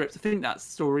understand the script. I think that's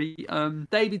the story.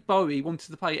 David Bowie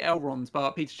wanted to play Elrond,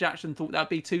 but Peter Jackson thought that'd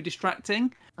be too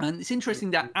distracting. And it's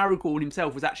interesting that Aragorn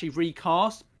himself was actually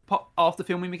recast after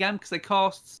filming began, because they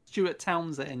cast Stuart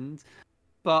Townsend.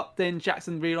 But then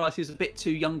Jackson realised he was a bit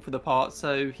too young for the part,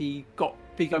 so he got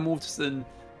Viggo Mortensen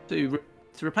to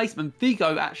replace him. And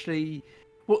Viggo actually,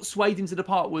 what swayed him to the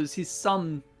part was his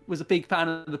son was a big fan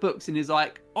of the books and is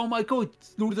like, "Oh my god,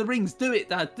 Lord of the Rings, do it,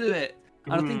 Dad, do it."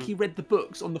 And I think he read the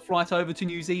books on the flight over to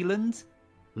New Zealand.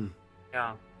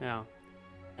 Yeah.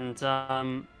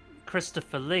 And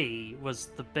Christopher Lee was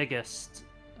the biggest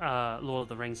Lord of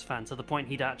the Rings fan, to the point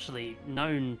he'd actually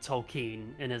known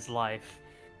Tolkien in his life.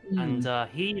 And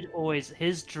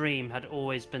his dream had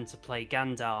always been to play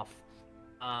Gandalf,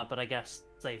 but I guess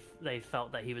they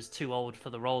felt that he was too old for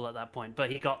the role at that point.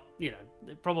 But he got,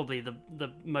 probably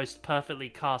the most perfectly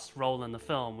cast role in the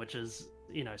film, which is,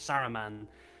 Saruman.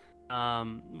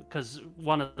 Because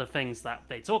one of the things that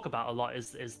they talk about a lot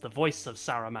is the voice of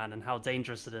Saruman and how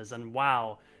dangerous it is. And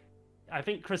wow, I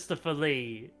think Christopher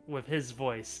Lee with his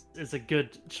voice is a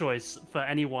good choice for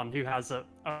anyone who has a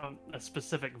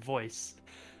specific voice.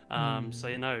 So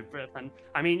and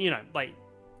I mean,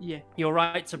 you're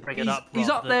right to bring it up. He's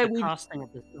up there with the casting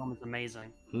of this film is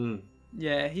amazing.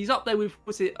 Yeah, he's up there with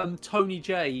Tony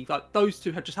Jay. Like those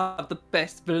two just have the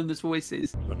best villainous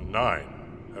voices. The Nine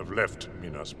have left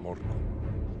Minas Morgul.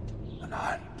 The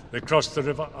Nine. They crossed the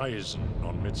River Eisen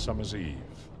on Midsummer's Eve,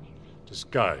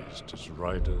 disguised as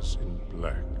riders in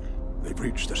black. They've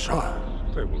reached the Shire.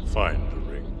 They will find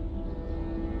the ring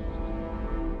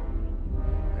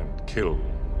and kill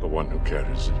the one who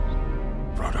carries it.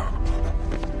 Frodo.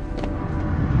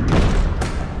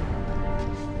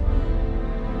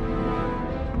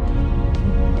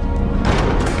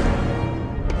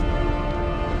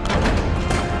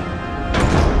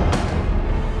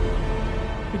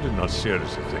 I do not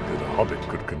seriously think that a hobbit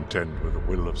could contend with the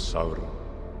will of Sauron.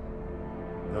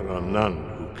 There are none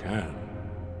who can.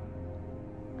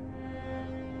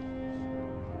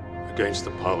 Against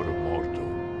the power of Mordor,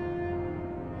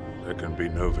 there can be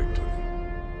no victory.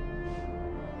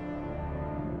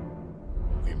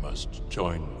 We must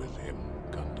join with him,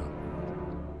 Gandalf.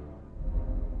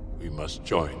 We must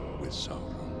join with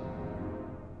Sauron.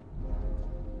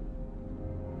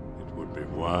 It would be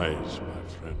wise, my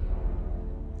friend.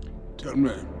 Tell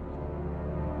me,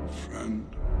 friend,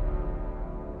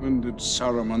 when did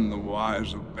Saruman the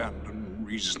Wise abandon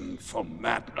reason for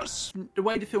madness? The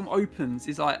way the film opens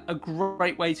is like a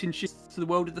great way to introduce to the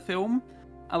world of the film.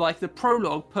 And like the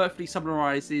prologue perfectly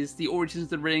summarises the origins of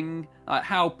the ring, like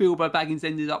how Bilbo Baggins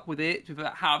ended up with it,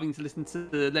 without having to listen to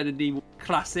the Leonard Nimoy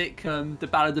classic, The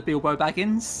Ballad of Bilbo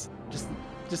Baggins. Just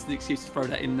an excuse to throw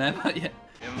that in there, but yeah.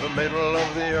 In the middle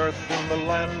of the earth, in the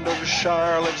land of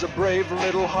Shire, lives a brave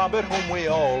little hobbit whom we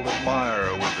all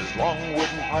admire. With his long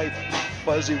wooden pipe,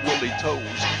 fuzzy woolly toes,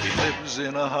 he lives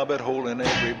in a hobbit hole and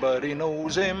everybody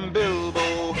knows him.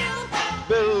 Bilbo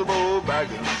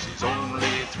Baggins, he's only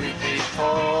 3 feet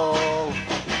tall.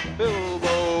 Bilbo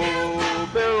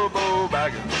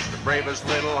Baggins, the bravest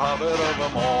little hobbit of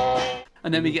them all.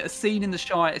 And then we get a scene in the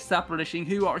Shire establishing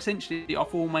who are essentially our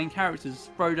 4 main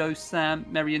characters, Frodo, Sam,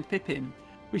 Merry and Pippin.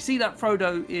 We see that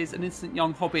Frodo is an innocent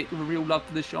young hobbit with a real love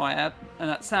for the Shire, and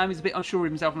that Sam is a bit unsure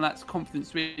of himself and lacks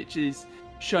confidence, which is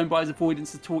shown by his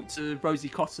avoidance to talk to Rosie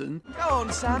Cotton. Go on,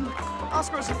 Sam.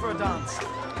 Ask Rosie for a dance.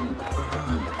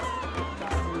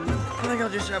 I think I'll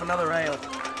just have another ale.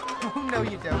 Oh, no,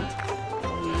 you don't.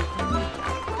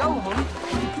 Go on.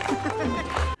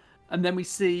 And then we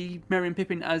see Merry and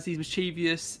Pippin as these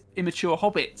mischievous, immature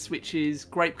hobbits, which is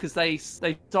great because they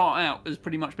start out as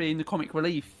pretty much being the comic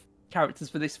relief characters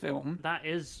for this film. That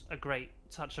is a great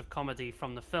touch of comedy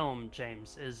from the film,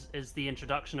 James, is the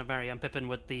introduction of Merry and Pippin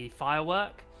with the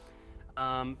firework,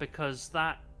 because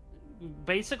that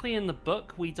basically in the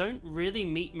book we don't really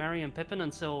meet Merry and Pippin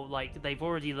until like they've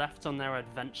already left on their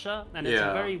adventure, and it's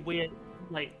a very weird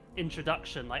like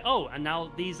introduction, like, oh, and now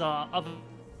these are other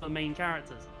main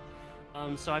characters.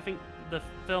 So I think the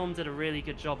film did a really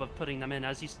good job of putting them in,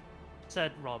 as you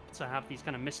said, Rob, to have these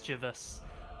kind of mischievous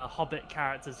hobbit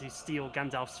characters who steal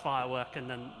Gandalf's firework and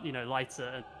then, you know, light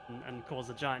it and cause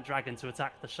a giant dragon to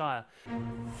attack the Shire.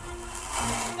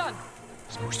 Done.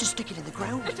 Supposed to stick it in the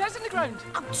ground? It is in the ground.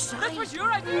 Outside. That was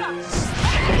your idea.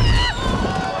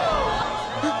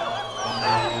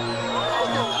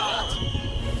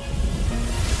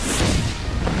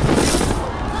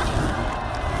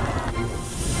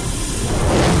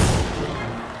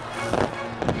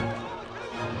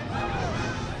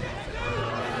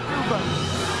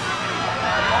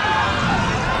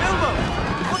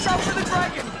 Watch out for the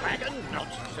dragon! Dragon?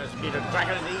 Nonsense. There's been a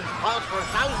dragon in these parts for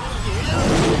 1,000 years.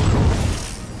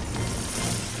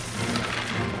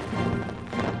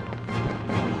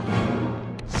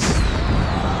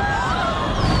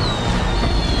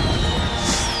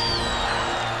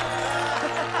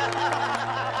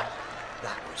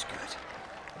 That was good.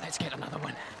 Let's get another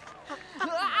one.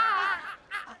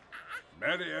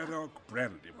 Meriadoc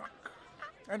Brandybuck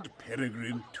and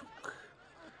Peregrine Took.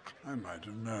 I might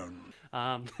have known.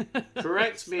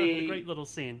 Correct me. A great little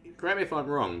scene. Correct me if I'm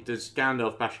wrong. Does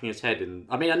Gandalf bashing his head in?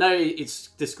 I mean, I know it's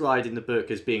described in the book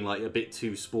as being like a bit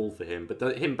too small for him, but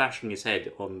him bashing his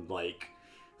head on like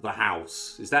the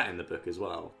house, is that in the book as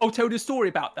well? I'll tell the story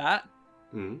about that.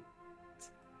 Hmm.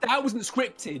 That wasn't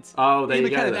scripted. Oh, there Ian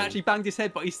you go. McKellen Then. actually banged his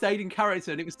head, but he stayed in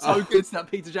character, and it was so good that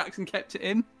Peter Jackson kept it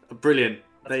in. Brilliant.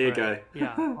 That's there you great. go.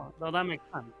 Yeah, well, that makes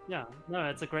sense. Yeah, no,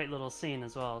 it's a great little scene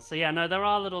as well. So yeah, no, there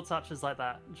are little touches like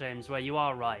that, James, where you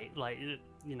are right. Like,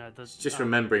 you know, the Just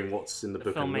remembering what's in the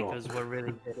book and filmmakers not. were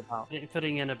really good about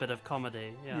putting in a bit of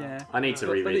comedy. Yeah. I need to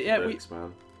reread the books,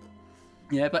 man.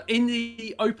 Yeah, but in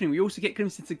the opening, we also get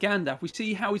glimpses into Gandalf. We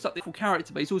see how he's like the full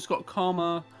character, but he's also got a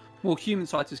calmer, more human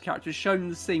side to his character. It's shown in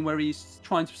the scene where he's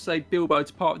trying to persuade Bilbo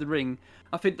to part of the ring.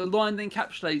 I think the line that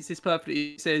encapsulates this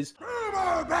perfectly. It says,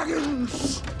 Bilbo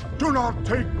Baggins, do not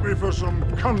take me for some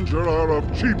conjurer of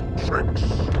cheap tricks.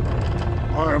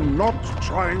 I am not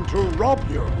trying to rob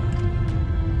you.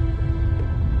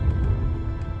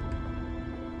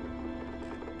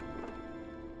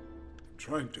 I'm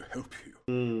trying to help you.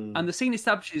 And the scene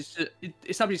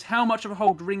establishes how much of a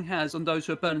hold the ring has on those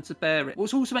who are burdened to bear it.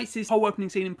 What also makes this whole opening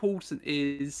scene important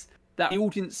is that the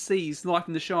audience sees life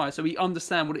in the Shire, so we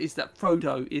understand what it is that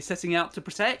Frodo is setting out to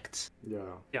protect.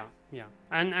 Yeah.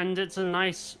 And it's a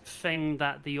nice thing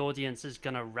that the audience is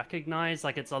gonna recognize.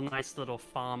 Like, it's a nice little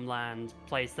farmland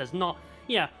place. There's not...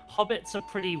 Yeah, hobbits are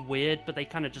pretty weird, but they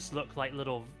kind of just look like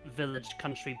little village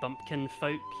country bumpkin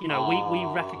folk. You know, we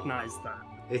recognize that.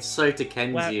 It's so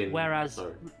Dickensian. Whereas...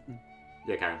 Sorry.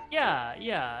 Yeah, Karen.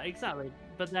 Yeah, exactly.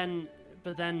 But then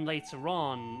later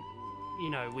on, you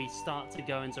know, we start to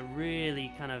go into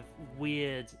really kind of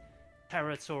weird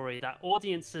territory that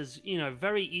audiences, you know,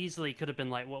 very easily could have been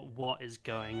like, what is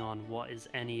going on? What is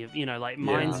any of, you know, like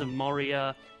Mines of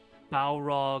Moria,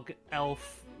 Balrog,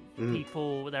 elf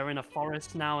people, they're in a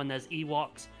forest now, and there's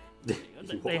Ewoks.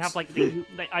 They have like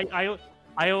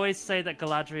I always say that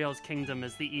Galadriel's kingdom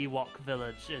is the Ewok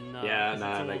village in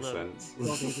that makes sense.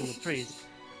 Buildings in the trees.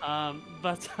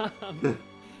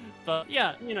 But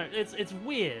yeah, you know, it's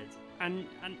weird. And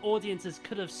audiences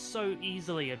could have so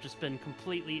easily have just been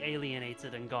completely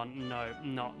alienated and gone,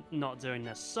 no, not doing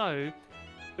this. So,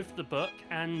 both the book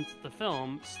and the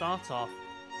film start off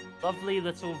lovely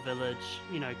little village,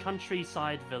 you know,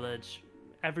 countryside village.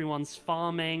 Everyone's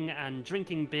farming and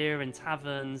drinking beer in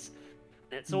taverns.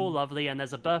 It's all lovely, and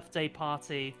there's a birthday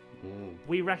party.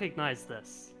 We recognize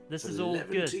this. This is all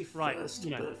good, right? You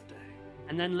know. Birthday.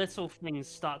 And then little things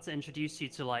start to introduce you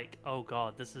to, like, oh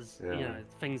god, this is, you know,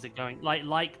 things are going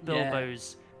like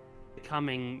Bilbo's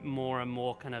becoming more and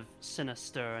more kind of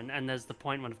sinister, and there's the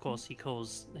point when, of course, he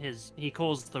calls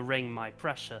the ring my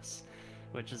precious,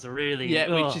 which is a really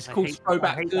which is called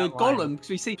throwback to Gollum,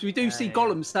 because we do see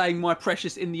Gollum saying my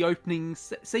precious in the opening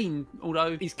scene,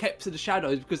 although he's kept to the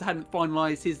shadows because they hadn't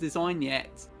finalised his design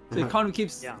yet. So it kind of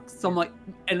gives some like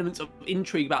elements of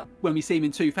intrigue about when we see him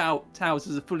in Two Towers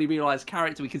as a fully realised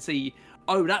character. We can see,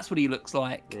 oh, that's what he looks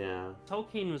like. Yeah.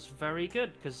 Tolkien was very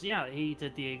good because, he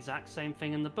did the exact same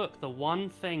thing in the book. The one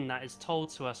thing that is told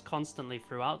to us constantly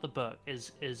throughout the book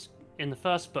is in the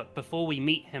first book, before we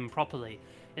meet him properly,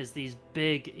 is these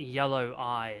big yellow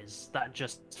eyes that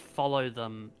just follow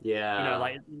them. Yeah. You know,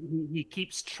 like he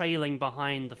keeps trailing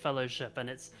behind the Fellowship,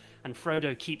 and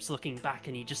Frodo keeps looking back,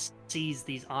 and he just sees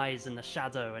these eyes in the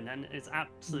shadow, and it's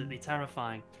absolutely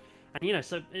terrifying. And, you know,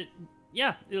 so,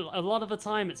 a lot of the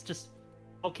time, it's just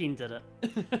Tolkien did it.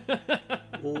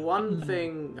 Well, one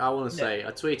thing I want to say,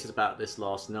 I tweeted about this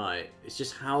last night, it's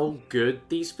just how good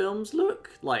these films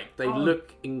look. Like, they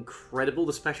look incredible.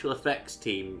 The special effects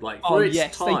team, like, for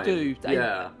its time. They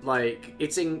do. Like,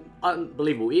 it's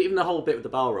unbelievable. Even the whole bit with the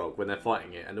Balrog when they're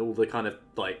fighting it, and all the kind of,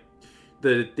 like,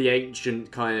 the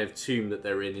ancient kind of tomb that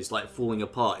they're in is like falling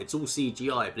apart. It's all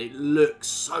CGI, but it looks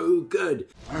so good.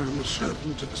 I am a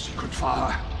servant of the secret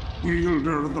fire,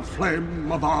 wielder of the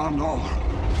flame of Arnor.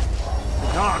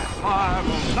 The dark fire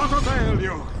will not avail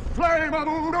you, flame of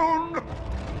Udun!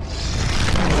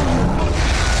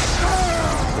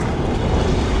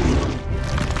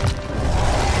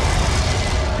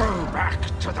 Go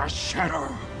back to the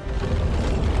shadow.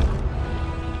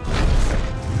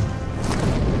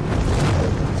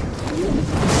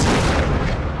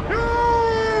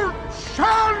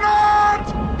 Shall not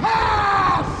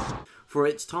pass! For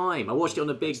its time, I watched it on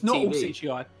a big TV. Not all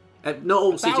CGI. Not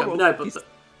all CGI. No,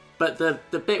 but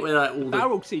the bit where like all the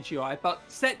Balrog CGI, but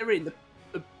set they're in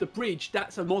the bridge.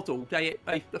 That's a model. I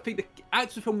think the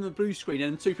actors were filmed on the blue screen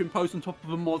and superimposed on top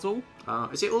of a model.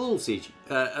 Is it all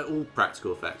CGI? All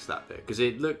practical effects that bit? Because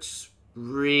it looks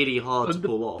really hard to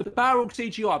pull off. The Balrog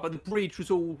CGI, but the bridge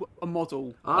was all a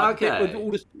model. Okay.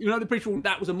 The bridge,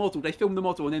 that was a model. They filmed the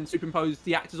model and then superimposed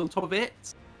the actors on top of it.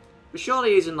 But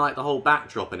surely isn't like the whole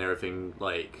backdrop and everything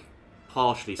like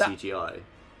partially CGI,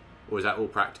 or is that all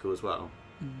practical as well?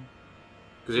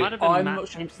 Because I'm not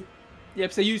sure. Yeah,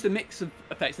 because they used a mix of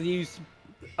effects. They used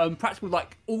practical,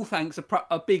 like Orthank's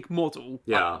a big model.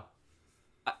 Yeah.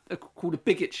 Called a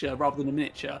bigature rather than a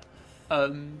miniature.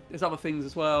 There's other things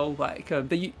as well, like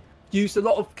they used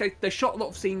they shot a lot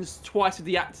of scenes twice with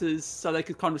the actors so they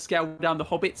could kind of scale down the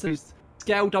hobbits. They used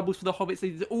scale doubles for the hobbits. They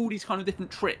did all these kind of different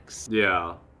tricks.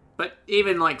 Yeah, but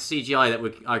even like CGI that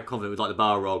I'm confident with, like the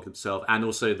Balrog themselves, and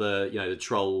also the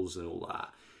trolls and all that,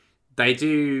 they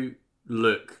do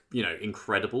look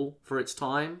incredible for its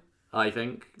time. I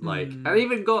think and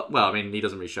even he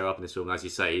doesn't really show up in this film, as you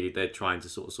say. They're trying to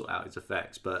sort out his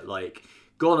effects, but like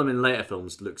Gollum in later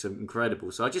films looks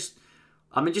incredible. So I'm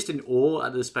just in awe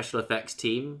at the special effects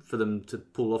team for them to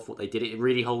pull off what they did. It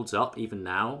really holds up even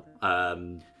now.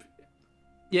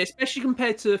 Yeah, especially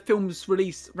compared to films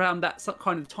released around that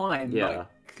kind of time. Yeah. Like,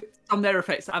 some of their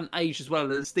effects haven't aged as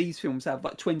well as these films have,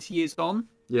 like 20 years on.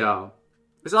 Yeah.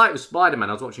 It's like with Spider-Man,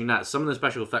 I was watching that. Some of the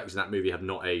special effects in that movie have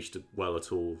not aged well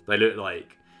at all. They look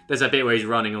like There's a bit where he's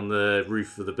running on the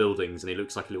roof of the buildings and he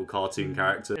looks like a little cartoon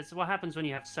character. It's what happens when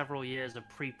you have several years of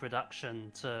pre-production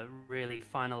to really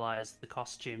finalise the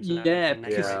costumes. And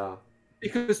everything.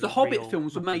 Because the Hobbit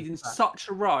films were made in such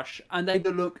a rush, and they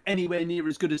don't look anywhere near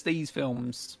as good as these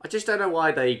films. I just don't know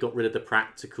why they got rid of the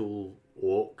practical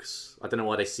orcs. I don't know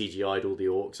why they CGI'd all the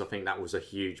orcs. I think that was a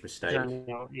huge mistake.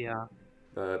 Yeah.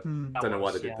 Don't know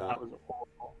why they did that. That was awful.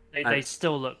 They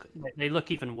still look. They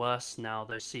look even worse now.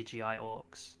 Those CGI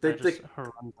orcs. They're just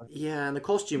horrendous. Yeah, and the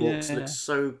costume orcs look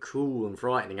so cool and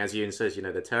frightening. As Ian says,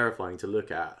 they're terrifying to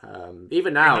look at.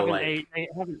 Even now,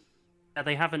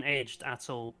 they haven't aged at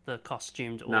all. The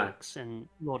costumed orcs in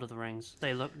Lord of the Rings.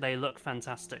 They look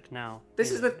fantastic now.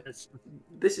 This is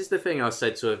the thing I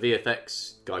said to a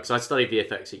VFX guy, because I studied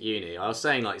VFX at uni. I was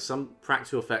saying some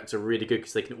practical effects are really good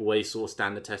because they can always sort of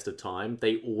stand the test of time.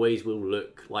 They always will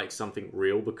look like something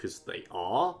real because they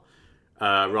are,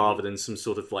 rather than some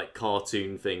sort of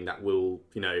cartoon thing that will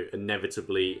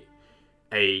inevitably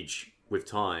age with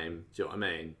time. Do you know what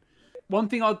I mean? One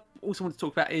thing I also want to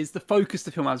talk about is the focus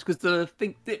the film has, because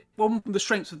one of the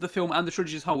strengths of the film and the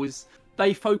trilogy as a whole is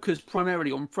they focus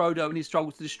primarily on Frodo and his struggle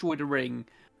to destroy the ring,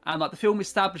 and the film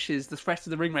establishes the threat of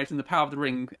the ring wraiths and the power of the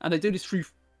ring, and they do this through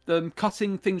them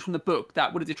cutting things from the book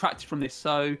that would have detracted from this.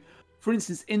 So, for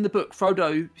instance, in the book,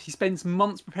 Frodo, he spends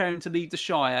months preparing to leave the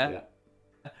Shire,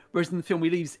 whereas in the film he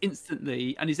leaves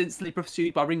instantly and is instantly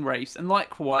pursued by ring wraiths, and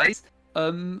likewise,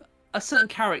 a certain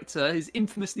character is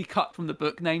infamously cut from the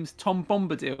book named Tom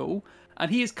Bombadil,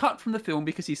 and he is cut from the film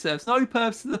because he serves no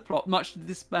purpose to the plot, much to the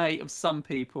dismay of some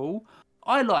people.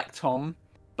 I like Tom,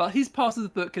 but his part of the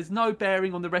book has no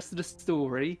bearing on the rest of the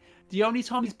story. The only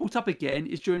time he's brought up again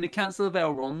is during the Council of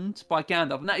Elrond by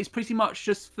Gandalf, and that is pretty much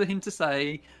just for him to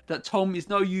say that Tom is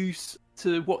no use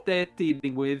to what they're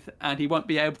dealing with, and he won't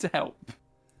be able to help.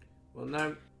 Well,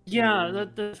 no. Yeah,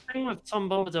 the thing with Tom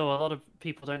Bombadil, a lot of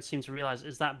people don't seem to realise,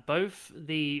 is that both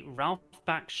the Ralph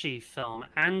Bakshi film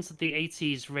and the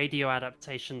 80s radio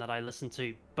adaptation that I listened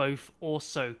to both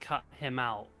also cut him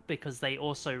out because they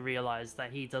also realised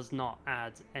that he does not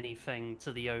add anything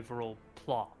to the overall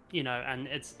plot, and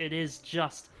it is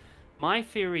just... My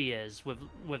theory is,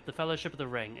 with the Fellowship of the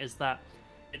Ring, is that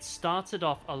it started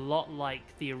off a lot like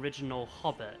the original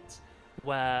Hobbit,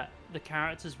 where the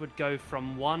characters would go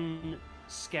from one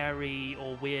scary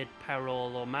or weird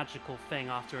peril or magical thing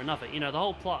after another. The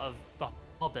whole plot of The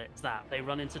Hobbit is that they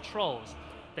run into trolls,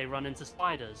 they run into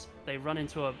spiders, they run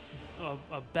into a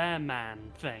bear man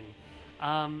thing.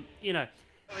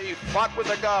 He fought with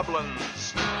the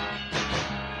goblins.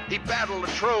 He battled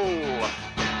a troll.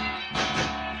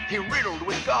 He riddled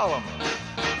with Gollum.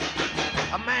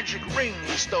 A magic ring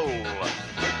he stole.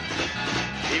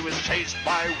 He was chased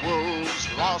by wolves,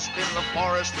 lost in the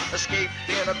forest, escaped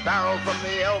in a barrel from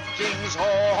the Elf King's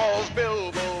halls.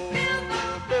 Bilbo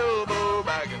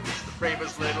Baggins, the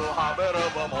bravest little hobbit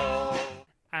of them all.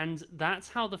 And that's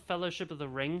how the Fellowship of the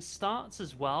Ring starts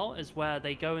as well, is where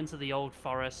they go into the Old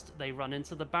Forest, they run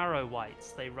into the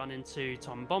Barrow-wights, they run into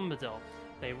Tom Bombadil,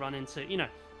 they run into,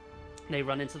 they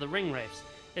run into the ring wraiths.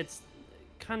 It's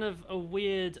kind of a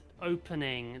weird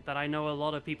opening that I know a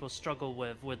lot of people struggle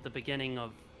with the beginning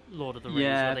of Lord of the Rings.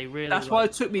 Yeah, where they really that's why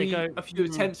it took me a few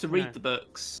attempts to read the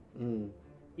books.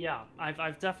 Yeah,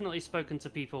 I've definitely spoken to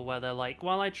people where they're like,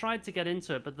 well, I tried to get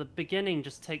into it, but the beginning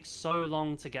just takes so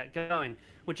long to get going,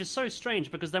 which is so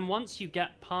strange because then once you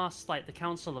get past the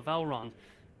Council of Elrond,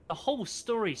 the whole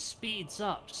story speeds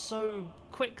up so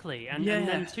quickly, and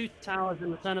then Two Towers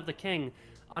and Return of the King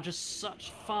are just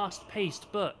such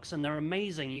fast-paced books, and they're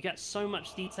amazing. You get so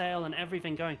much detail and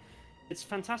everything going. It's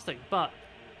fantastic, but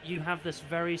you have this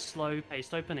very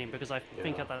slow-paced opening because I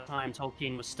think at that time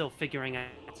Tolkien was still figuring out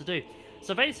what to do.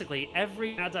 So basically,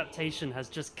 every adaptation has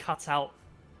just cut out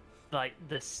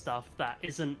this stuff that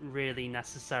isn't really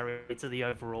necessary to the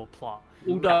overall plot.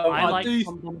 Although I like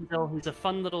Tom Bombadil, he's a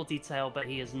fun little detail, but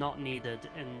he is not needed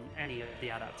in any of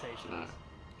the adaptations.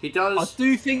 He does. I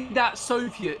do think that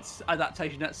Soviet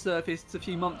adaptation that surfaced a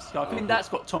few months ago, I think that's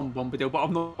got Tom Bombadil, but I've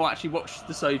not actually watched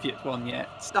the Soviet one yet.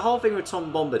 The whole thing with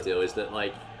Tom Bombadil is that,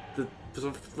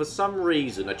 for some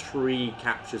reason, a tree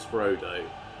captures Frodo,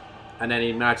 and then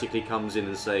he magically comes in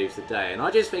and saves the day. And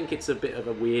I just think it's a bit of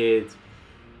a weird...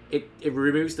 It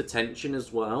removes the tension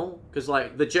as well, because,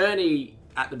 the journey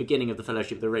at the beginning of the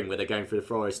Fellowship of the Ring, where they're going through the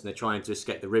forest and they're trying to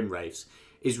escape the ring wraiths,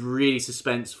 is really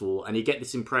suspenseful, and you get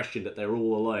this impression that they're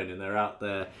all alone and they're out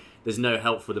there. There's no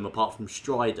help for them apart from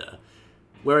Strider.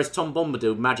 Whereas Tom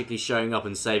Bombadil magically showing up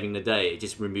and saving the day, it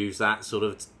just removes that sort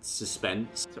of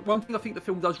suspense. So one thing I think the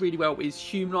film does really well is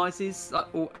humanises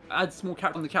or adds more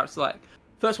character on the characters.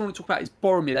 first one I want to talk about is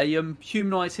Boromir. They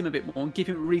humanise him a bit more and give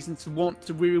him a reason to want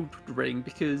to wield the ring,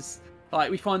 because like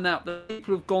we find out that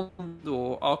people of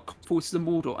Gondor are forces of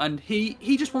Mordor, and he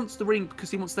just wants the ring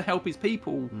because he wants to help his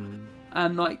people.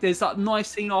 And like there's that nice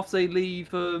scene after they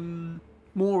leave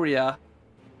Moria,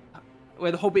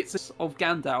 where the hobbits of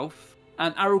Gandalf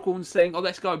and Aragorn's saying, "Oh,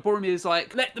 let's go." Boromir's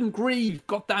like, "Let them grieve,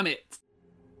 god damn it."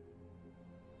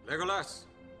 Legolas,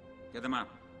 get them out.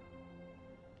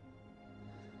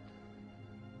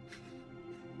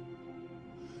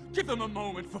 Give them a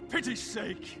moment, for pity's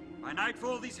sake. By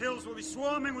nightfall, these hills will be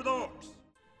swarming with orcs.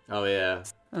 Oh yeah.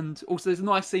 And also there's a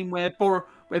nice scene where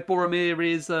Boromir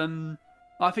is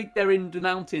I think they're in the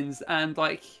mountains and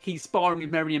like he's sparring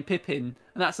with Merry and Pippin,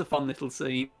 and that's a fun little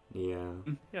scene. Yeah.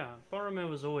 Yeah, Boromir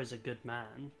was always a good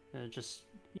man. Just,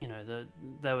 you know,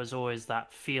 there was always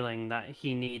that feeling that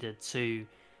he needed to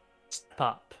step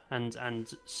up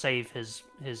and save his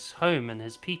home and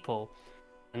his people.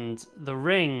 And the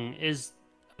ring is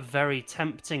a very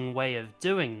tempting way of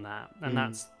doing that. And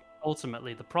that's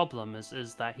ultimately the problem,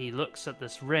 is that he looks at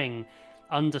this ring,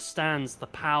 understands the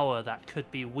power that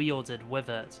could be wielded with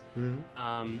it.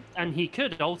 And he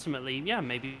could ultimately,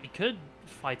 maybe he could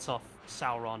fight off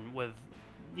Sauron with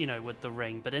the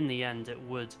ring, but in the end it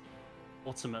would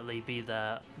ultimately be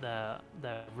their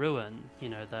ruin,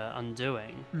 their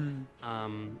undoing.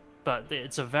 But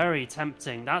it's a very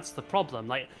tempting, that's the problem.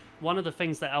 Like, one of the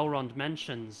things that Elrond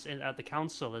mentions at the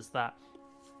council is that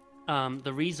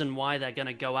the reason why they're going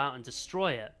to go out and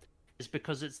destroy it is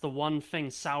because it's the one thing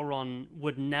Sauron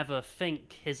would never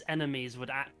think his enemies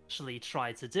would actually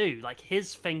try to do. Like,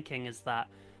 his thinking is that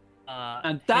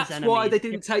and that's why they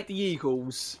didn't take the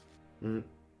Eagles.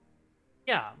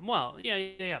 Yeah, well,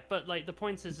 yeah. But like the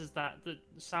point is that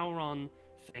Sauron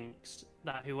thinks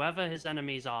that whoever his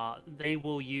enemies are, they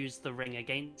will use the ring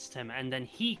against him, and then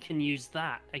he can use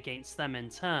that against them in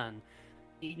turn.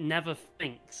 He never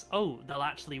thinks, oh, they'll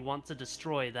actually want to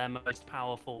destroy their most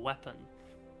powerful weapon.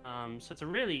 So it's a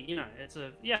really, they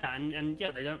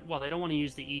don't want to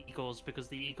use the eagles because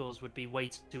the eagles would be way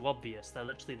too obvious. They're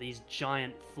literally these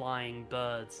giant flying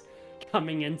birds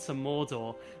coming into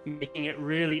Mordor, making it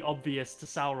really obvious to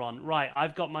Sauron, right,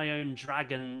 I've got my own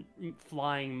dragon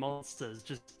flying monsters,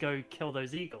 just go kill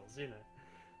those eagles,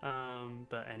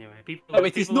 But anyway,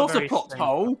 it is not a plot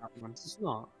hole. It's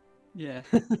not. Yeah.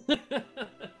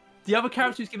 The other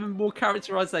character who's given more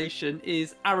characterization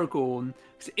is Aragorn.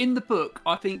 Because in the book,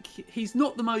 I think he's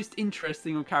not the most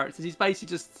interesting of characters. He's basically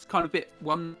just kind of a bit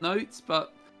one note,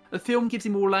 but the film gives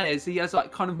him more layers. He has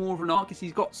like kind of more of an arc.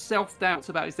 He's got self-doubts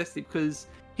about his destiny because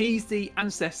he's the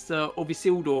ancestor of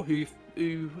Isildur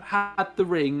who had the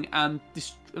ring and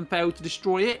failed to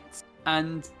destroy it.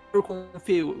 And Aragorn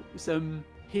feels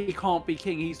he can't be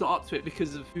king. He's not up to it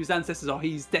because of who his ancestors are.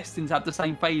 He's destined to have the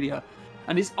same failure.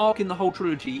 And his arc in the whole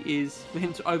trilogy is for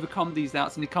him to overcome these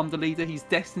doubts and become the leader he's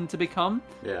destined to become.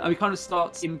 Yeah. And we kind of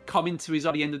starts him coming to his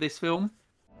end of this film.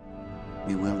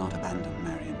 We will not abandon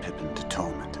Merry and Pippin to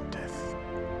torment and death.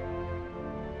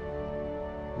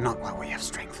 Not while we have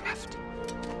strength left.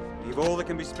 Leave all that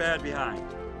can be spared behind.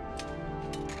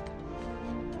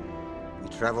 We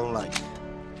travel light.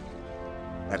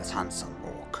 Let us hunt some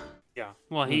orc. Yeah,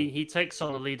 well, he takes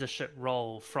on a leadership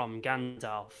role from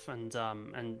Gandalf,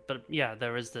 but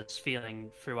there is this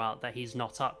feeling throughout that he's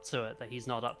not up to it, that he's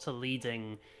not up to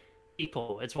leading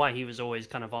people. It's why he was always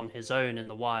kind of on his own in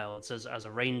the wilds as a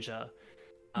ranger.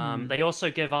 They also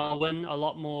give Arwen a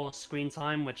lot more screen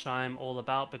time, which I'm all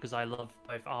about because I love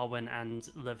both Arwen and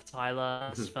Liv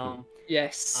Tyler in this film.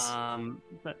 Yes.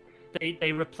 But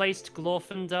they replaced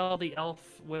Glorfindel, the elf,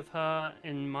 with her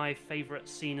in my favourite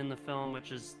scene in the film,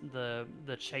 which is the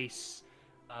chase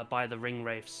by the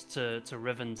Ringwraiths to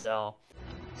Rivendell.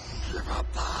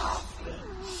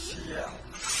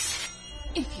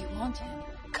 If you want him,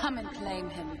 come and claim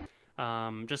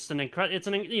him. Just an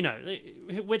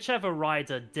incredible. Whichever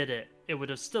rider did it, it would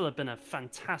have still been a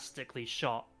fantastically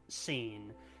shot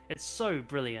scene. It's so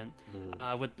brilliant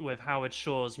with Howard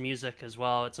Shore's music as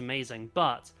well. It's amazing,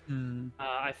 but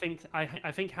I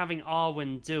think having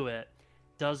Arwen do it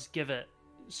does give it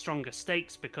stronger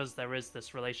stakes because there is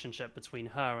this relationship between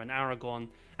her and Aragorn,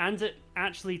 and it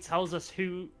actually tells us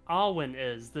who Arwen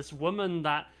is. This woman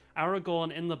that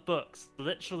Aragorn in the books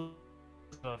literally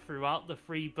throughout the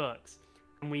 3 books,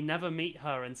 and we never meet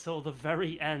her until the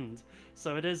very end.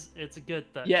 So it's good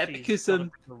that she's got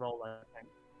a role, I think.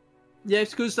 Yeah,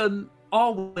 it's because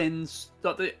Arwen's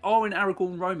the Arwen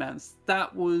Aragorn romance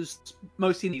that was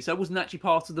mostly in it, so it wasn't actually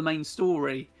part of the main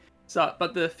story. So,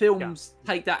 but the films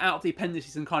take that out of the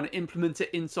appendices and kind of implement it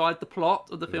inside the plot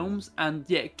of the films, and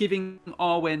giving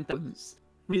Arwen,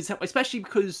 especially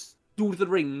because Lord of the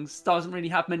Rings doesn't really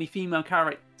have many female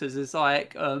characters. There's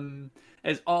like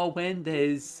there's Arwen,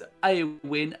 there's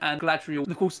Eowyn and Galadriel.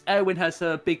 And of course, Eowyn has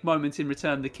her big moment in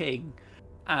Return of the King,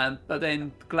 but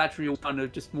then Galadriel kind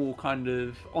of just more kind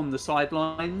of on the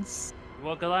sidelines.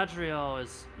 Well, Galadriel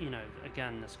is,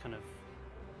 again, this kind of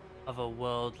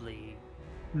otherworldly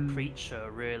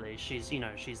creature. Really, she's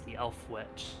the elf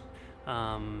witch,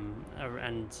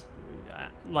 and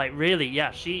really,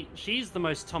 yeah, she's the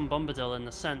most Tom Bombadil in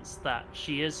the sense that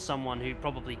she is someone who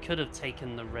probably could have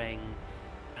taken the ring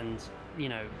and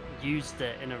used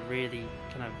it in a really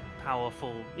kind of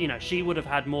powerful, she would have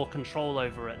had more control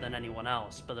over it than anyone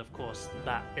else, but of course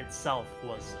that itself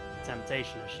was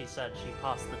temptation. As she said, she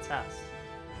passed the test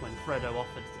when Frodo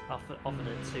offered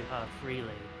it to her freely.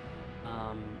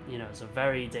 It's a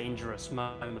very dangerous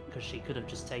moment because she could have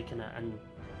just taken it and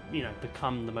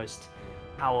become the most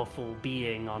powerful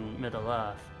being on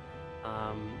Middle-earth.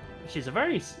 She's a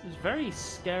very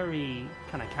scary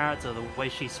kind of character, the way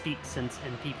she speaks in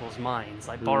people's minds.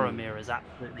 Like Boromir is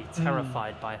absolutely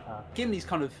terrified by her. Gimli's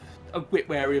kind of a bit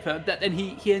wary of her, then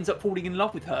he ends up falling in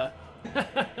love with her.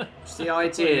 It's the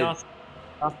idea.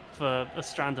 Asked for a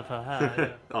strand of her hair.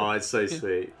 Yeah. Oh, it's so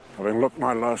sweet. Having looked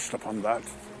my last upon that,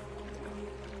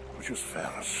 which is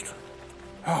fairest.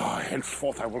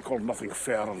 Henceforth I will call nothing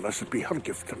fair unless it be her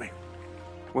gift to me.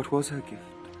 What was her gift?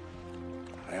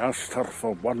 I asked her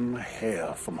for one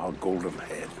hair from her golden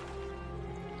head.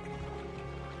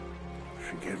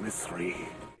 She gave me 3.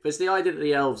 But it's the idea that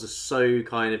the elves are so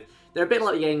kind of... They're a bit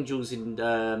like the angels in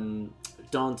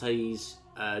Dante's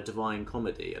Divine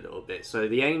Comedy a little bit. So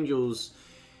the angels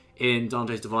in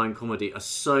Dante's Divine Comedy are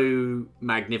so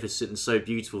magnificent and so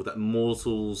beautiful that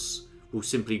mortals will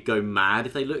simply go mad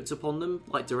if they looked upon them,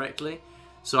 like, directly.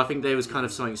 So I think there was kind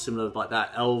of something similar like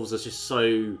that. Elves are just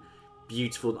so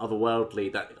beautiful and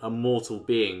otherworldly that a mortal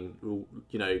being will,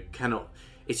 cannot...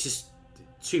 It's just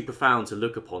too profound to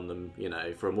look upon them,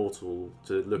 for a mortal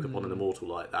to look upon an immortal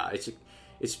like that.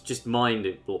 It's just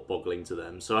mind-boggling to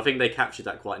them. So I think they captured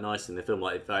that quite nicely in the film.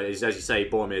 Like, as you say,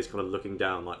 Boromir is kind of looking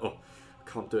down like, oh, I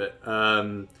can't do it.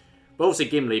 But obviously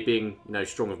Gimli being,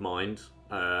 strong of mind,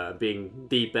 being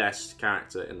the best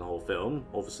character in the whole film,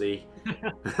 obviously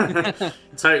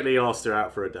totally asked her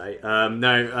out for a date.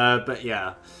 But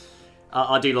yeah,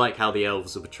 I do like how the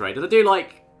elves are portrayed, and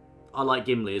I like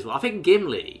Gimli as well. I think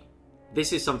Gimli,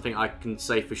 this is something I can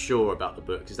say for sure about the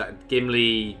books, is that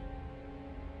Gimli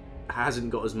hasn't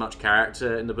got as much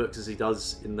character in the books as he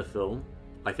does in the film.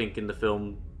 I think in the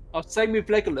film... Same with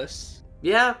Legolas.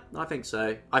 Yeah, I think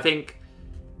so. I think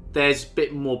there's a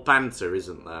bit more banter,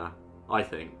 isn't there? I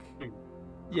think.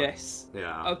 Yes.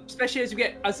 Yeah. Especially as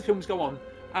the films go on.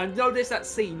 And there's that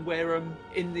scene where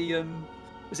in the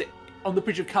was it on the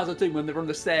Bridge of Khazad-dûm when they're on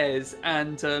the stairs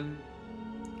and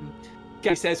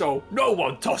Gimli says, "Oh, no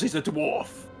one tosses a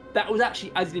dwarf." That was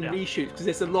actually added in reshoots because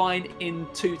there's a line in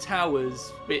Two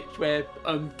Towers where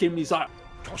Gimli's like,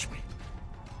 "Toss me."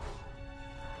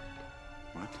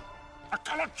 What? I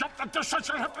cannot jump the distance.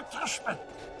 You'll have to toss me.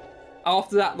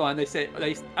 After that line,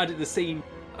 they added the scene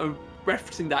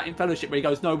referencing that in Fellowship where he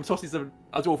goes, "No one tosses a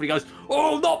dwarf," and he goes,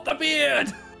 "Oh, not the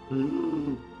beard."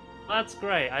 That's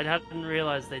great. I hadn't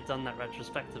realised they'd done that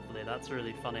retrospectively. That's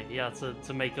really funny. Yeah,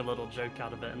 to make a little joke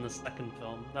out of it in the second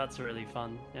film. That's really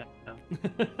fun. Yeah.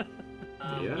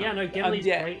 No, Gimli's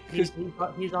great.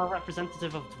 He's our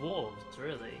representative of dwarves,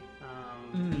 really.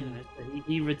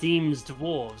 He redeems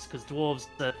dwarves, because dwarves,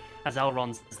 as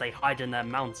Elrond says, they hide in their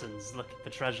mountains looking for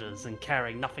treasures and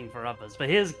caring nothing for others. But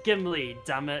here's Gimli,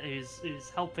 damn it, who's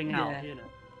helping out,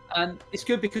 And it's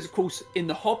good because, of course, in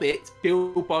The Hobbit,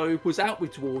 Bilbo was out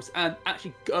with dwarves, and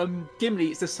actually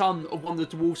Gimli is the son of one of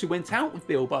the dwarves who went out with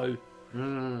Bilbo.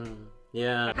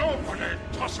 Yeah. Nobody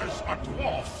tosses a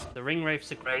dwarf. The ring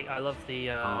wraiths are great. I love the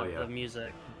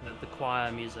music, the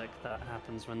choir music that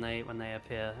happens when they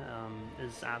appear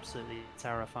is absolutely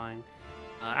terrifying,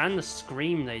 and the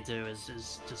scream they do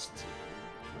is just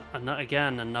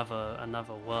again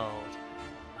another world.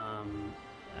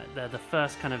 They're the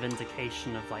first kind of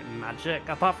indication of like magic,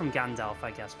 apart from Gandalf,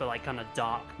 I guess, but like kind of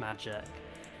dark magic.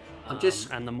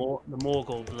 And the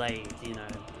Morgul blade,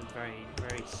 very,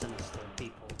 very sinister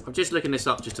people. I'm just looking this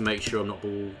up just to make sure I'm not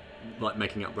all like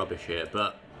making up rubbish here,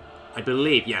 but I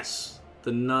believe, yes,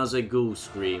 the Nazgul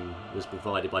scream was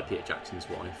provided by Peter Jackson's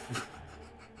wife.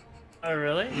 Oh,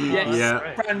 really? Yes.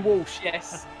 Yeah. Fran Walsh,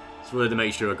 yes. Just wanted to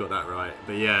make sure I got that right.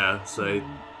 But yeah, so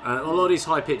a lot of these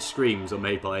high-pitched screams are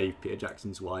made by Peter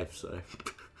Jackson's wife, so...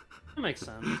 That makes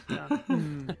sense, yeah.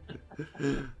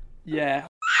 Yeah.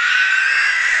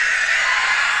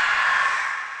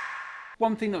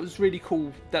 One thing that was really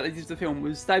cool that they did to the film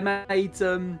was they made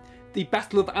the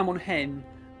Battle of Amon Hen,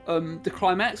 the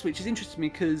climax, which is interesting to me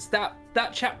because that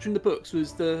chapter in the books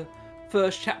was the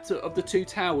first chapter of the Two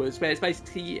Towers, where it's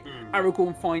basically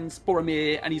Aragorn finds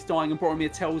Boromir and he's dying, and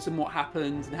Boromir tells him what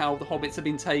happened and how the hobbits have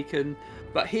been taken.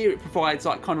 But here it provides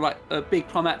like kind of like a big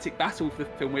climactic battle for the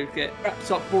film, where it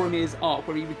wraps up Boromir's arc,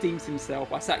 where he redeems himself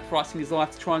by sacrificing his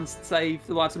life to try and save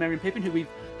the lives of Merry and Pippin, who we've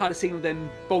had a scene of them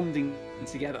bonding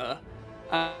together.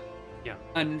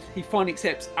 And he finally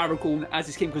accepts Aragorn as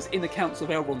his king, because in the Council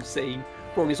of Elrond scene,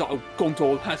 Boromir's like, oh,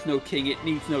 Gondor has no king, it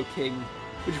needs no king.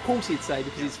 Which of course he'd say,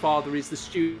 because his father is the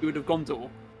steward of Gondor.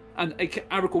 And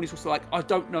Aragorn is also like, I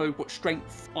don't know what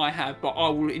strength I have, but I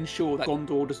will ensure that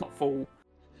Gondor does not fall.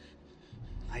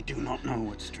 I do not know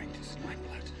what strength is in my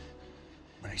blood,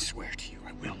 but I swear to you,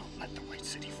 I will not let the White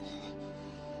City fall.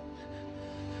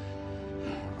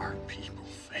 Nor our people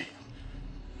fail.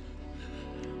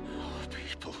 Our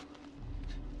people.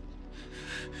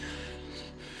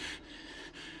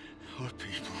 Our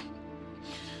people.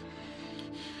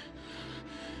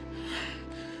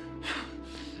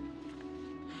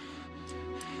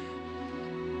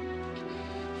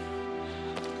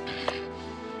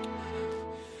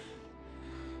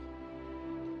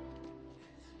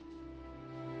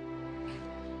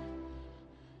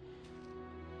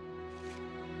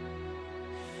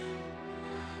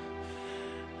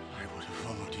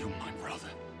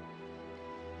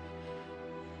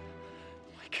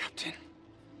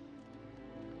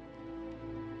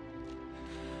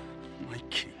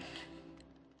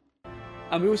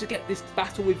 And we also get this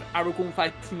battle with Aragorn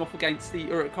facing off against the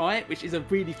Uruk-hai, which is a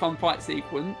really fun fight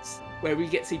sequence, where we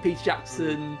get to see Peter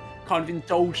Jackson kind of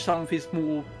indulge some of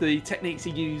the techniques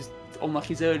he used on like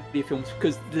his earlier films,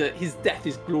 because his death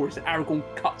is glorious. Aragorn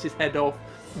cuts his head off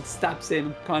and stabs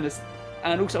him,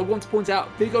 And also I want to point out,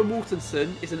 Viggo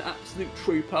Mortensen is an absolute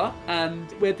trooper, and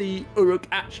where the Uruk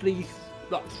actually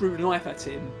like threw the knife at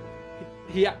him,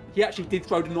 he actually did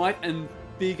throw the knife, and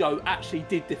Viggo actually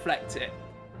did deflect it.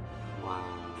 Wow,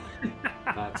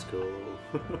 that's cool.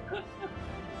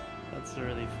 That's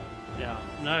really fun. Yeah,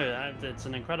 no, it's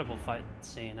an incredible fight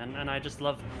scene, and I just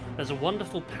love. There's a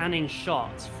wonderful panning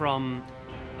shot from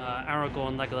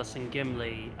Aragorn, Legolas, and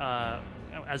Gimli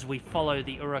as we follow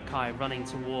the Uruk-hai running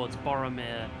towards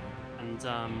Boromir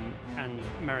and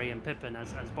Merry and Pippin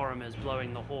as Boromir's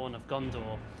blowing the horn of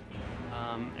Gondor.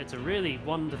 It's a really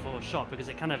wonderful shot because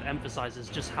it kind of emphasizes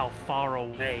just how far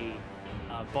away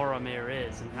Boromir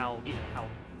is, and how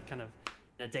kind of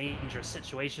in a dangerous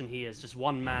situation he is, just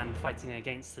one man fighting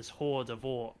against this horde of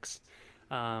orcs.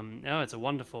 It's a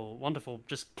wonderful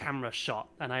just camera shot,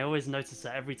 and I always notice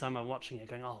that every time I'm watching it,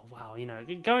 going, oh wow,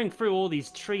 going through all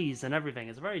these trees and everything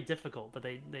is very difficult, but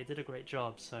they did a great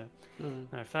job. So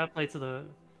fair play to the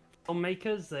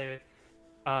filmmakers. They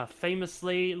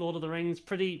famously, Lord of the Rings,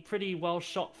 pretty well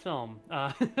shot film.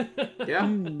 Yeah,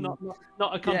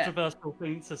 not a controversial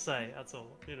thing to say at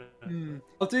all.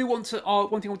 I do want to.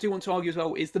 One thing I do want to argue as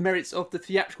well is the merits of the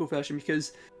theatrical version,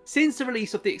 because since the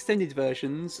release of the extended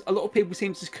versions, a lot of people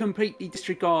seem to completely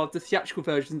disregard the theatrical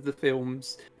versions of the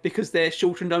films because they're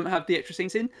shorter and don't have the extra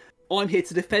scenes in. I'm here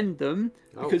to defend them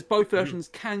because both versions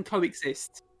can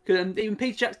coexist. Even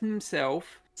Peter Jackson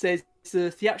himself says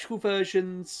the theatrical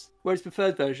versions were his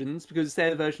preferred versions because they're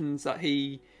the versions that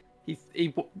he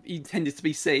intended to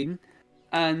be seen,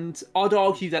 and I'd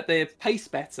argue that they're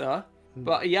paced better.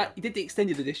 But he did the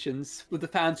extended editions with the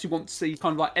fans who want to see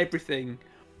kind of like everything.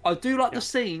 I do like the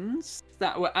scenes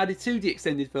that were added to the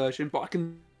extended version, but I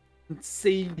can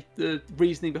see the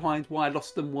reasoning behind why a lot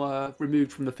of them were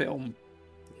removed from the film.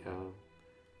 Yeah,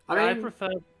 I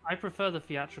prefer the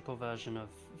theatrical version of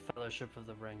Fellowship of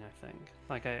the Ring. I think,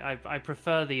 like, I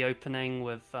prefer the opening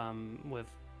with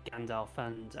Gandalf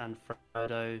and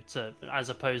Frodo as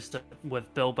opposed to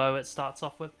with Bilbo. It starts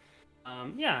off with, I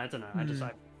don't know.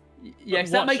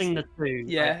 That makes the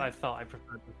two. I felt I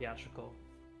preferred the theatrical.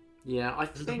 Yeah,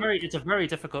 it's a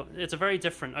very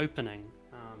different opening.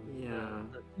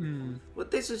 Well,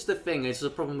 this is the thing. This is a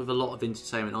problem with a lot of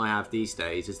entertainment I have these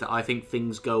days, is that I think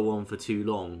things go on for too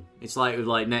long. It's like with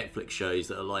like Netflix shows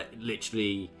that are like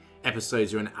literally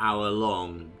episodes are an hour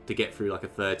long to get through like a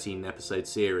 13 episode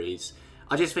series.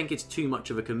 I just think it's too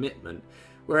much of a commitment.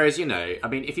 Whereas,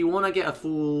 if you want to get a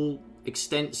full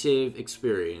extensive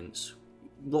experience,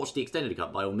 watch the extended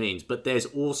cut by all means, but there's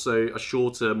also a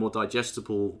shorter, more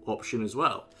digestible option as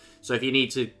well. So if you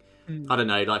need to, I don't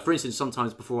know, like for instance,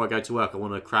 sometimes before I go to work I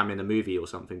want to cram in a movie or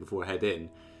something before I head in,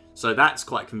 so that's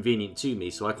quite convenient to me.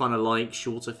 So I kind of like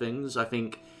shorter things. I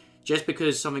think just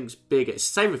because something's bigger,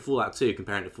 same with Fallout 2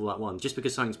 comparing to Fallout 1, just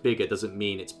because something's bigger doesn't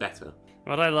mean it's better.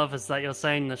 What I love is that you're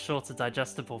saying the shorter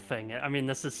digestible thing. I mean,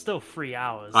 this is still 3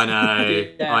 hours. I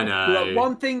know, I know. Well,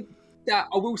 one thing that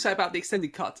I will say about the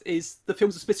extended cut is the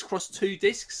films are split across 2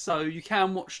 discs, so you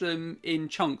can watch them in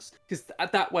chunks, because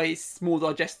that way it's more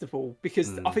digestible,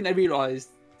 because I think they realised,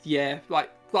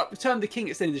 like Return of the King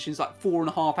extended edition is like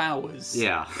 4.5 hours.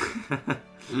 Yeah.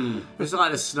 It's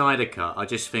like the Snyder Cut. I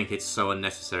just think it's so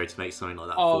unnecessary to make something like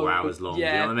that 4 hours long.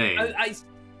 Yeah. You know what I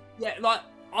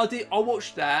mean? I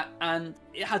watched that and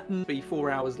it hadn't be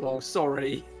 4 hours long.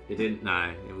 Sorry. It didn't.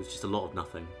 No, it was just a lot of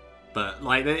nothing. But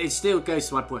like, it still goes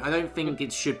to my point. I don't think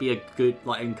it should be a good,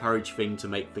 like, encouraged thing to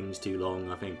make things too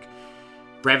long. I think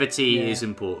brevity is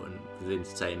important with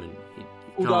entertainment.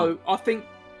 Although I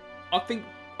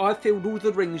feel Lord of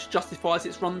the Rings justifies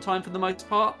its runtime for the most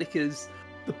part, because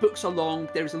the books are long.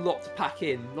 There is a lot to pack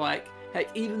in. Like, heck,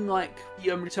 even like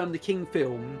the Return of the King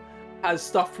film has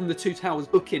stuff from the Two Towers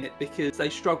book in it, because they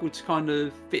struggled to kind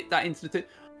of fit that into the.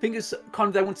 I think it's kind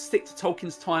of they want to stick to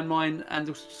Tolkien's timeline and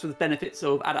also for the benefits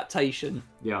of adaptation.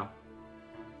 Yeah,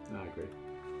 I agree.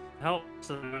 Helps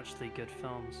that they're actually good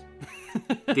films.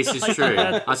 This is true.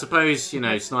 I suppose,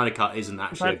 Snyder Cut isn't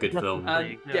actually a good film.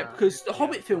 Yeah, because the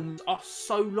Hobbit films are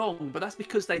so long, but that's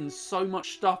because they had so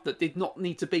much stuff that did not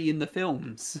need to be in the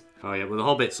films. Oh yeah, well the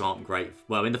Hobbits aren't great.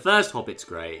 Well, in the first Hobbit's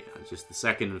great, just the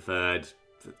second and third,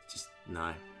 just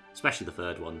no. Especially the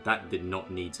third one. That did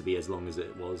not need to be as long as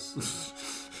it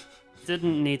was.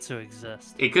 Didn't need to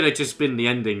exist. It could have just been the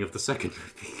ending of the second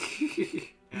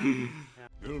movie.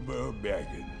 Bilbo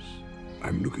Baggins.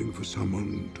 I'm looking for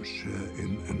someone to share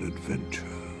in an adventure.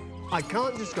 I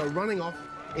can't just go running off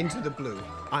into the blue.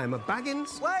 I am a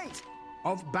Baggins. Wait!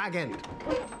 Of Bag End.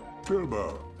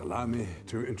 Bilbo, allow me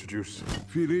to introduce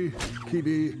Fili,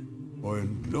 Kili,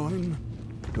 Oin, Loin,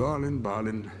 Darlin,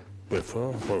 Balin,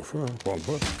 Biffa, Bofa,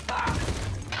 Wampa,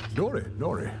 Dori,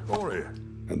 Ori,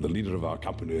 and the leader of our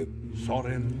company,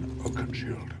 Thorin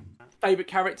Oakenshield. Favourite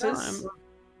characters?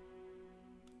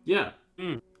 Yeah.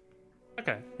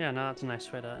 Okay, yeah, no, that's a nice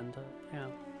way to end it. Yeah.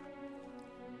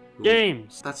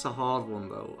 James! That's a hard one,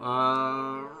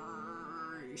 though.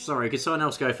 Sorry, could someone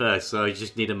else go first? So I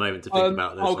just need a moment to think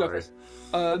about this. I'll go first.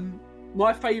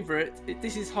 My favourite,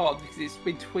 this is hard because it's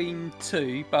between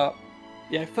 2, but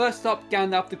yeah, first up,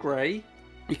 Gandalf the Grey,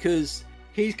 because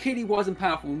he's clearly wise and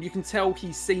powerful, and you can tell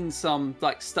he's seen some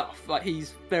stuff. Like,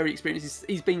 he's very experienced.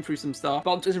 He's been through some stuff,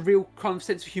 but there's a real kind of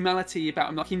sense of humanity about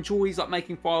him. Like, he enjoys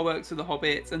making fireworks for the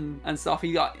hobbits and stuff.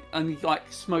 He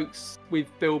smokes with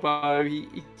Bilbo. He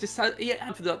just has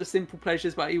for the simple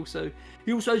pleasures, but he also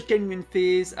has genuine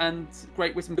fears and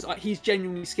great wisdom. He's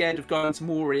genuinely scared of going to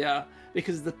Moria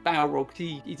because of the Balrog.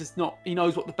 He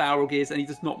knows what the Balrog is, and he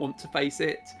does not want to face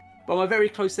it. But my very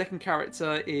close second favourite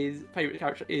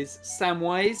character is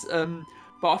Samwise.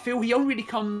 But I feel he only really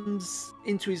comes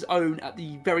into his own at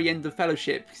the very end of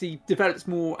Fellowship, because he develops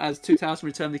more as 2000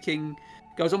 Return of the King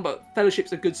goes on. But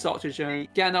Fellowship's a good start to a journey.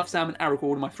 Gandalf, Sam, and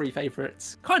Aragorn are my 3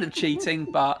 favourites. Kind of cheating,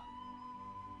 but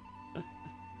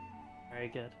very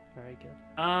good, very good.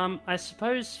 I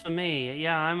suppose for me,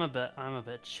 yeah, I'm a bit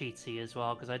cheaty as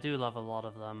well, because I do love a lot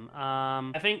of them.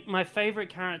 I think my favourite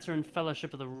character in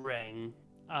Fellowship of the Ring.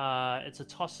 It's a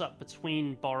toss-up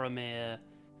between Boromir,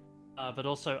 but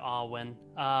also Arwen.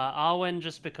 Arwen,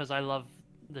 just because I love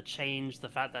the change, the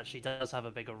fact that she does have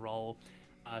a bigger role.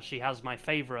 She has my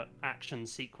favourite action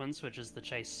sequence, which is the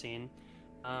chase scene.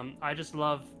 I just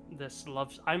love this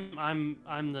love. I'm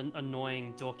the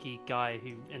annoying, dorky guy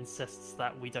who insists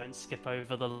that we don't skip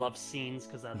over the love scenes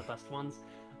because they're the best ones.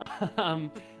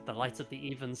 The Light of the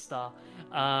Even Star.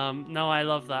 No, I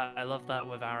love that. I love that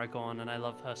with Aragorn, and I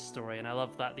love her story, and I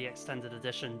love that the extended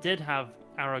edition did have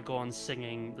Aragorn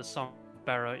singing the song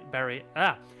Beren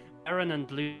and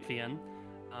Luthien,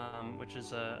 which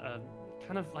is a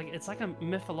kind of it's like a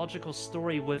mythological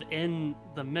story within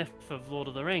the myth of Lord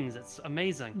of the Rings. It's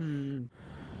amazing.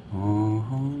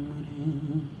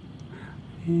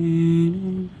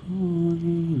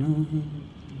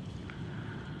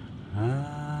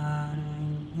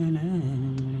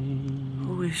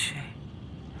 Who is she?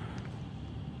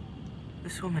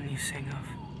 This woman you sing of?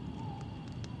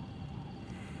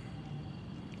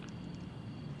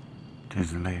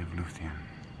 'Tis the Lay of Luthien,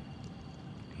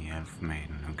 the elf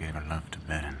maiden who gave her love to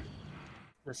Beren.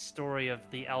 The story of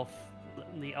the elf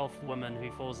woman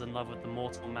who falls in love with the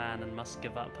mortal man and must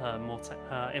give up her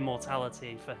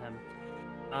immortality for him.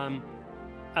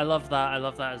 I love that. I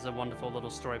love that as a wonderful little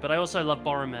story. But I also love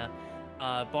Boromir.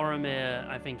 Boromir,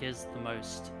 I think, is the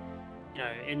most,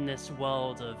 in this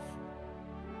world of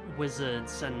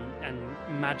wizards and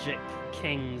magic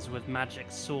kings with magic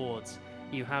swords.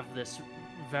 You have this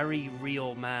very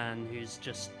real man who's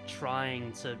just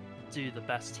trying to do the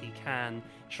best he can,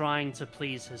 trying to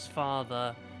please his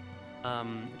father,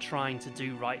 trying to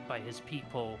do right by his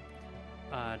people.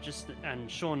 And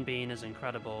Sean Bean is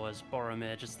incredible as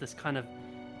Boromir. Just this kind of,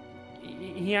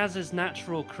 he has his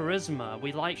natural charisma.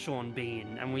 We like Sean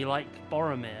Bean and we like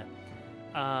Boromir,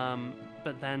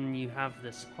 but then you have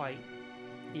this quite,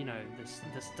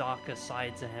 this darker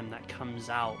side to him that comes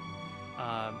out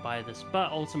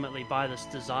but ultimately by this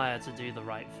desire to do the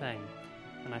right thing.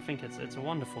 And I think it's a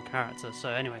wonderful character. So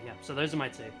anyway, yeah. So those are my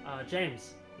two.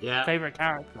 James. Yeah. Favorite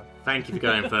character. Thank you for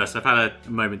going first. I've had a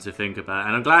moment to think about it,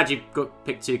 and I'm glad you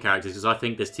picked two characters, because I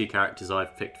think there's two characters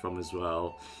I've picked from as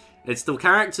well. It's the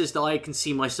characters that I can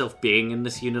see myself being in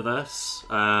this universe.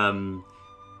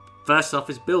 First off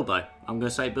is Bilbo. I'm going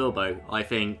to say Bilbo. I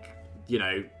think,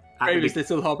 Greatest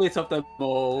little hobbit of them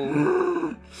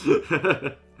all.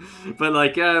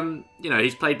 But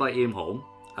he's played by Ian Holm,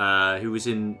 who was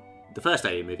in the first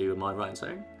Alien movie. Am I right in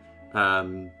saying?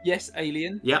 Yes,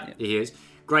 Alien. Yeah, he is.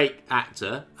 Great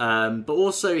actor, but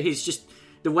also he's just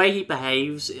the way he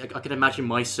behaves. I can imagine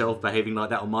myself behaving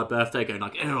like that on my birthday, going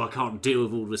like, "Oh, I can't deal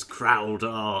with all this crowd."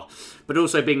 Oh, but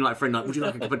also being like, "Friend, like, would you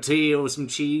like a cup of tea or some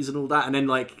cheese and all that?" And then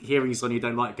like hearing someone you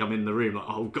don't like come in the room, like,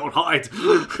 "Oh God, hide!"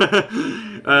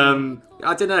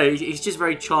 I don't know. He's just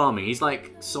very charming. He's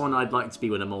like someone I'd like to be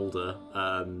when I'm older.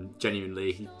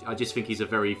 Genuinely, I just think he's a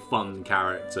very fun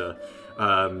character,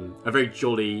 a very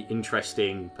jolly,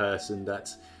 interesting person that.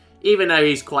 Even though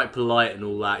he's quite polite and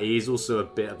all that, he's also a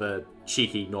bit of a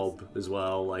cheeky knob as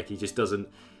well. Like, he just doesn't,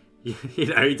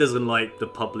 he doesn't like the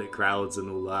public crowds and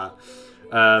all that.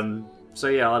 So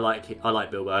yeah, I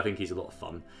like Bilbo. I think he's a lot of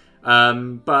fun.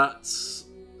 But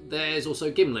there's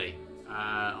also Gimli.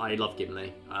 I love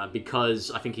Gimli because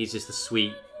I think he's just a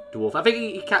sweet dwarf. I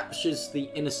think he captures the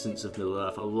innocence of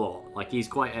Middle-earth a lot. Like, he's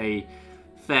quite a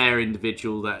fair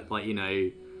individual that,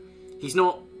 he's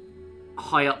not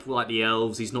high up like the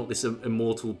elves. He's not this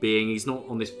immortal being. He's not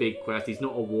on this big quest. He's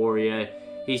not a warrior.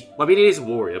 He is a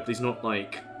warrior, but he's not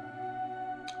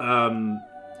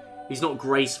he's not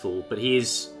graceful, but he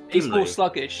is Gimli. He's more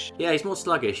sluggish. Yeah, he's more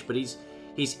sluggish, but he's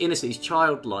innocent, he's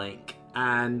childlike,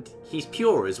 and he's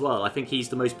pure as well. I think he's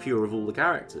the most pure of all the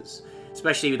characters.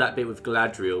 Especially with that bit with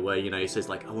Galadriel where, he says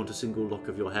like, "I want a single lock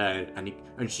of your hair,"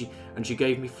 and she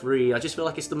gave me 3. I just feel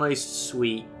like it's the most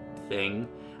sweet thing.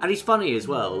 And he's funny as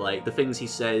well, like, the things he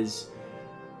says.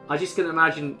 I just can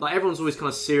imagine, like, everyone's always kind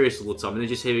of serious all the time, and they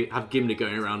just have Gimli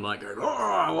going around, like,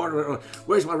 "Oh,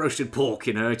 where's my roasted pork?"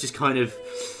 It's just kind of,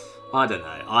 I don't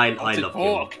know. I love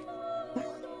pork.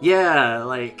 Yeah,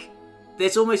 like, I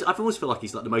almost feel like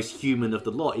he's like the most human of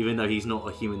the lot, even though he's not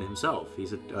a human himself.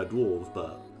 He's a dwarf,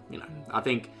 but, I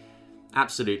think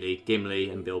absolutely Gimli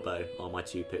and Bilbo are my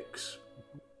 2 picks.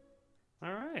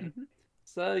 All right. Mm-hmm.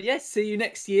 So, yes, see you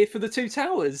next year for the Two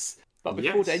Towers. But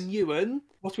before then, Ewan,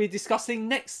 what are we discussing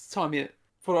next time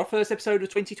for our first episode of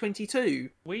 2022?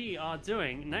 We are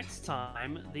doing, next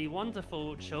time, the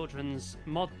wonderful children's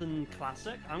modern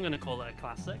classic, I'm going to call it a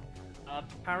classic,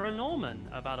 Paranorman,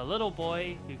 about a little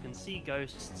boy who can see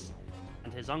ghosts,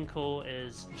 and his uncle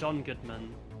is John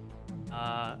Goodman.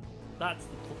 That's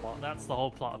the plot. That's the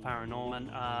whole plot of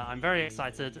Paranorman. I'm very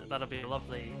excited. That'll be a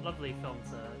lovely, lovely film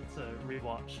to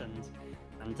rewatch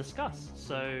and discuss.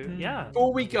 So, yeah.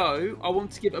 Before we go, I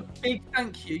want to give a big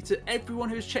thank you to everyone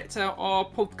who's checked out our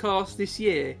podcast this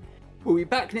year. We'll be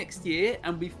back next year,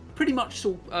 and we've pretty much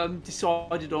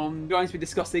decided on going to be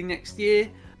discussing next year.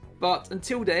 But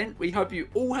until then, we hope you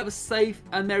all have a safe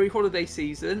and merry holiday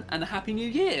season and a happy new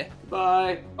year.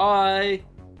 Bye. Bye.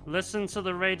 Listen to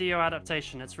the radio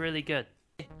adaptation. It's really good.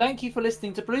 Thank you for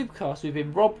listening to Bloobcast. We've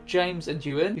been Rob, James and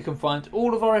Ewan. You can find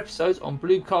all of our episodes on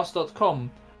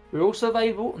bloobcast.com. We're also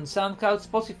available on SoundCloud,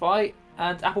 Spotify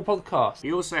and Apple Podcasts.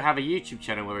 We also have a YouTube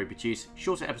channel where we produce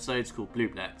shorter episodes called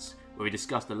Blooblets, where we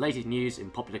discuss the latest news in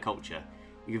popular culture.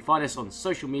 You can find us on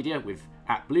social media with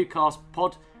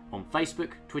 @BlueCastPod on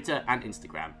Facebook, Twitter and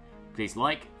Instagram. Please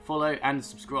like, follow and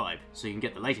subscribe so you can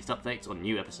get the latest updates on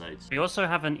new episodes. We also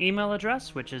have an email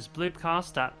address, which is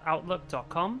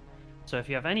bloobcast@outlook.com. So if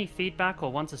you have any feedback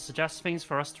or want to suggest things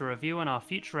for us to review in our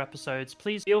future episodes,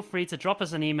 please feel free to drop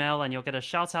us an email and you'll get a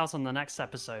shout out on the next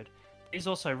episode. Please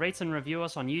also rate and review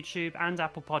us on YouTube and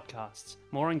Apple Podcasts.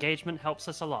 More engagement helps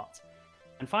us a lot.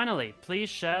 And finally, please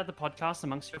share the podcast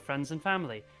amongst your friends and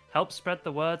family. Help spread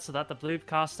the word so that the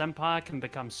Bloobcast empire can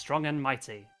become strong and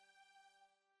mighty.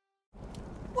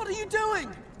 What are you doing?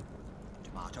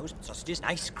 Tomatoes, sausages,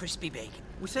 nice crispy bacon.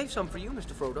 We saved some for you,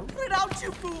 Mr. Frodo. Put it out,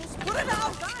 you fools! Put it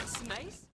out! That's nice.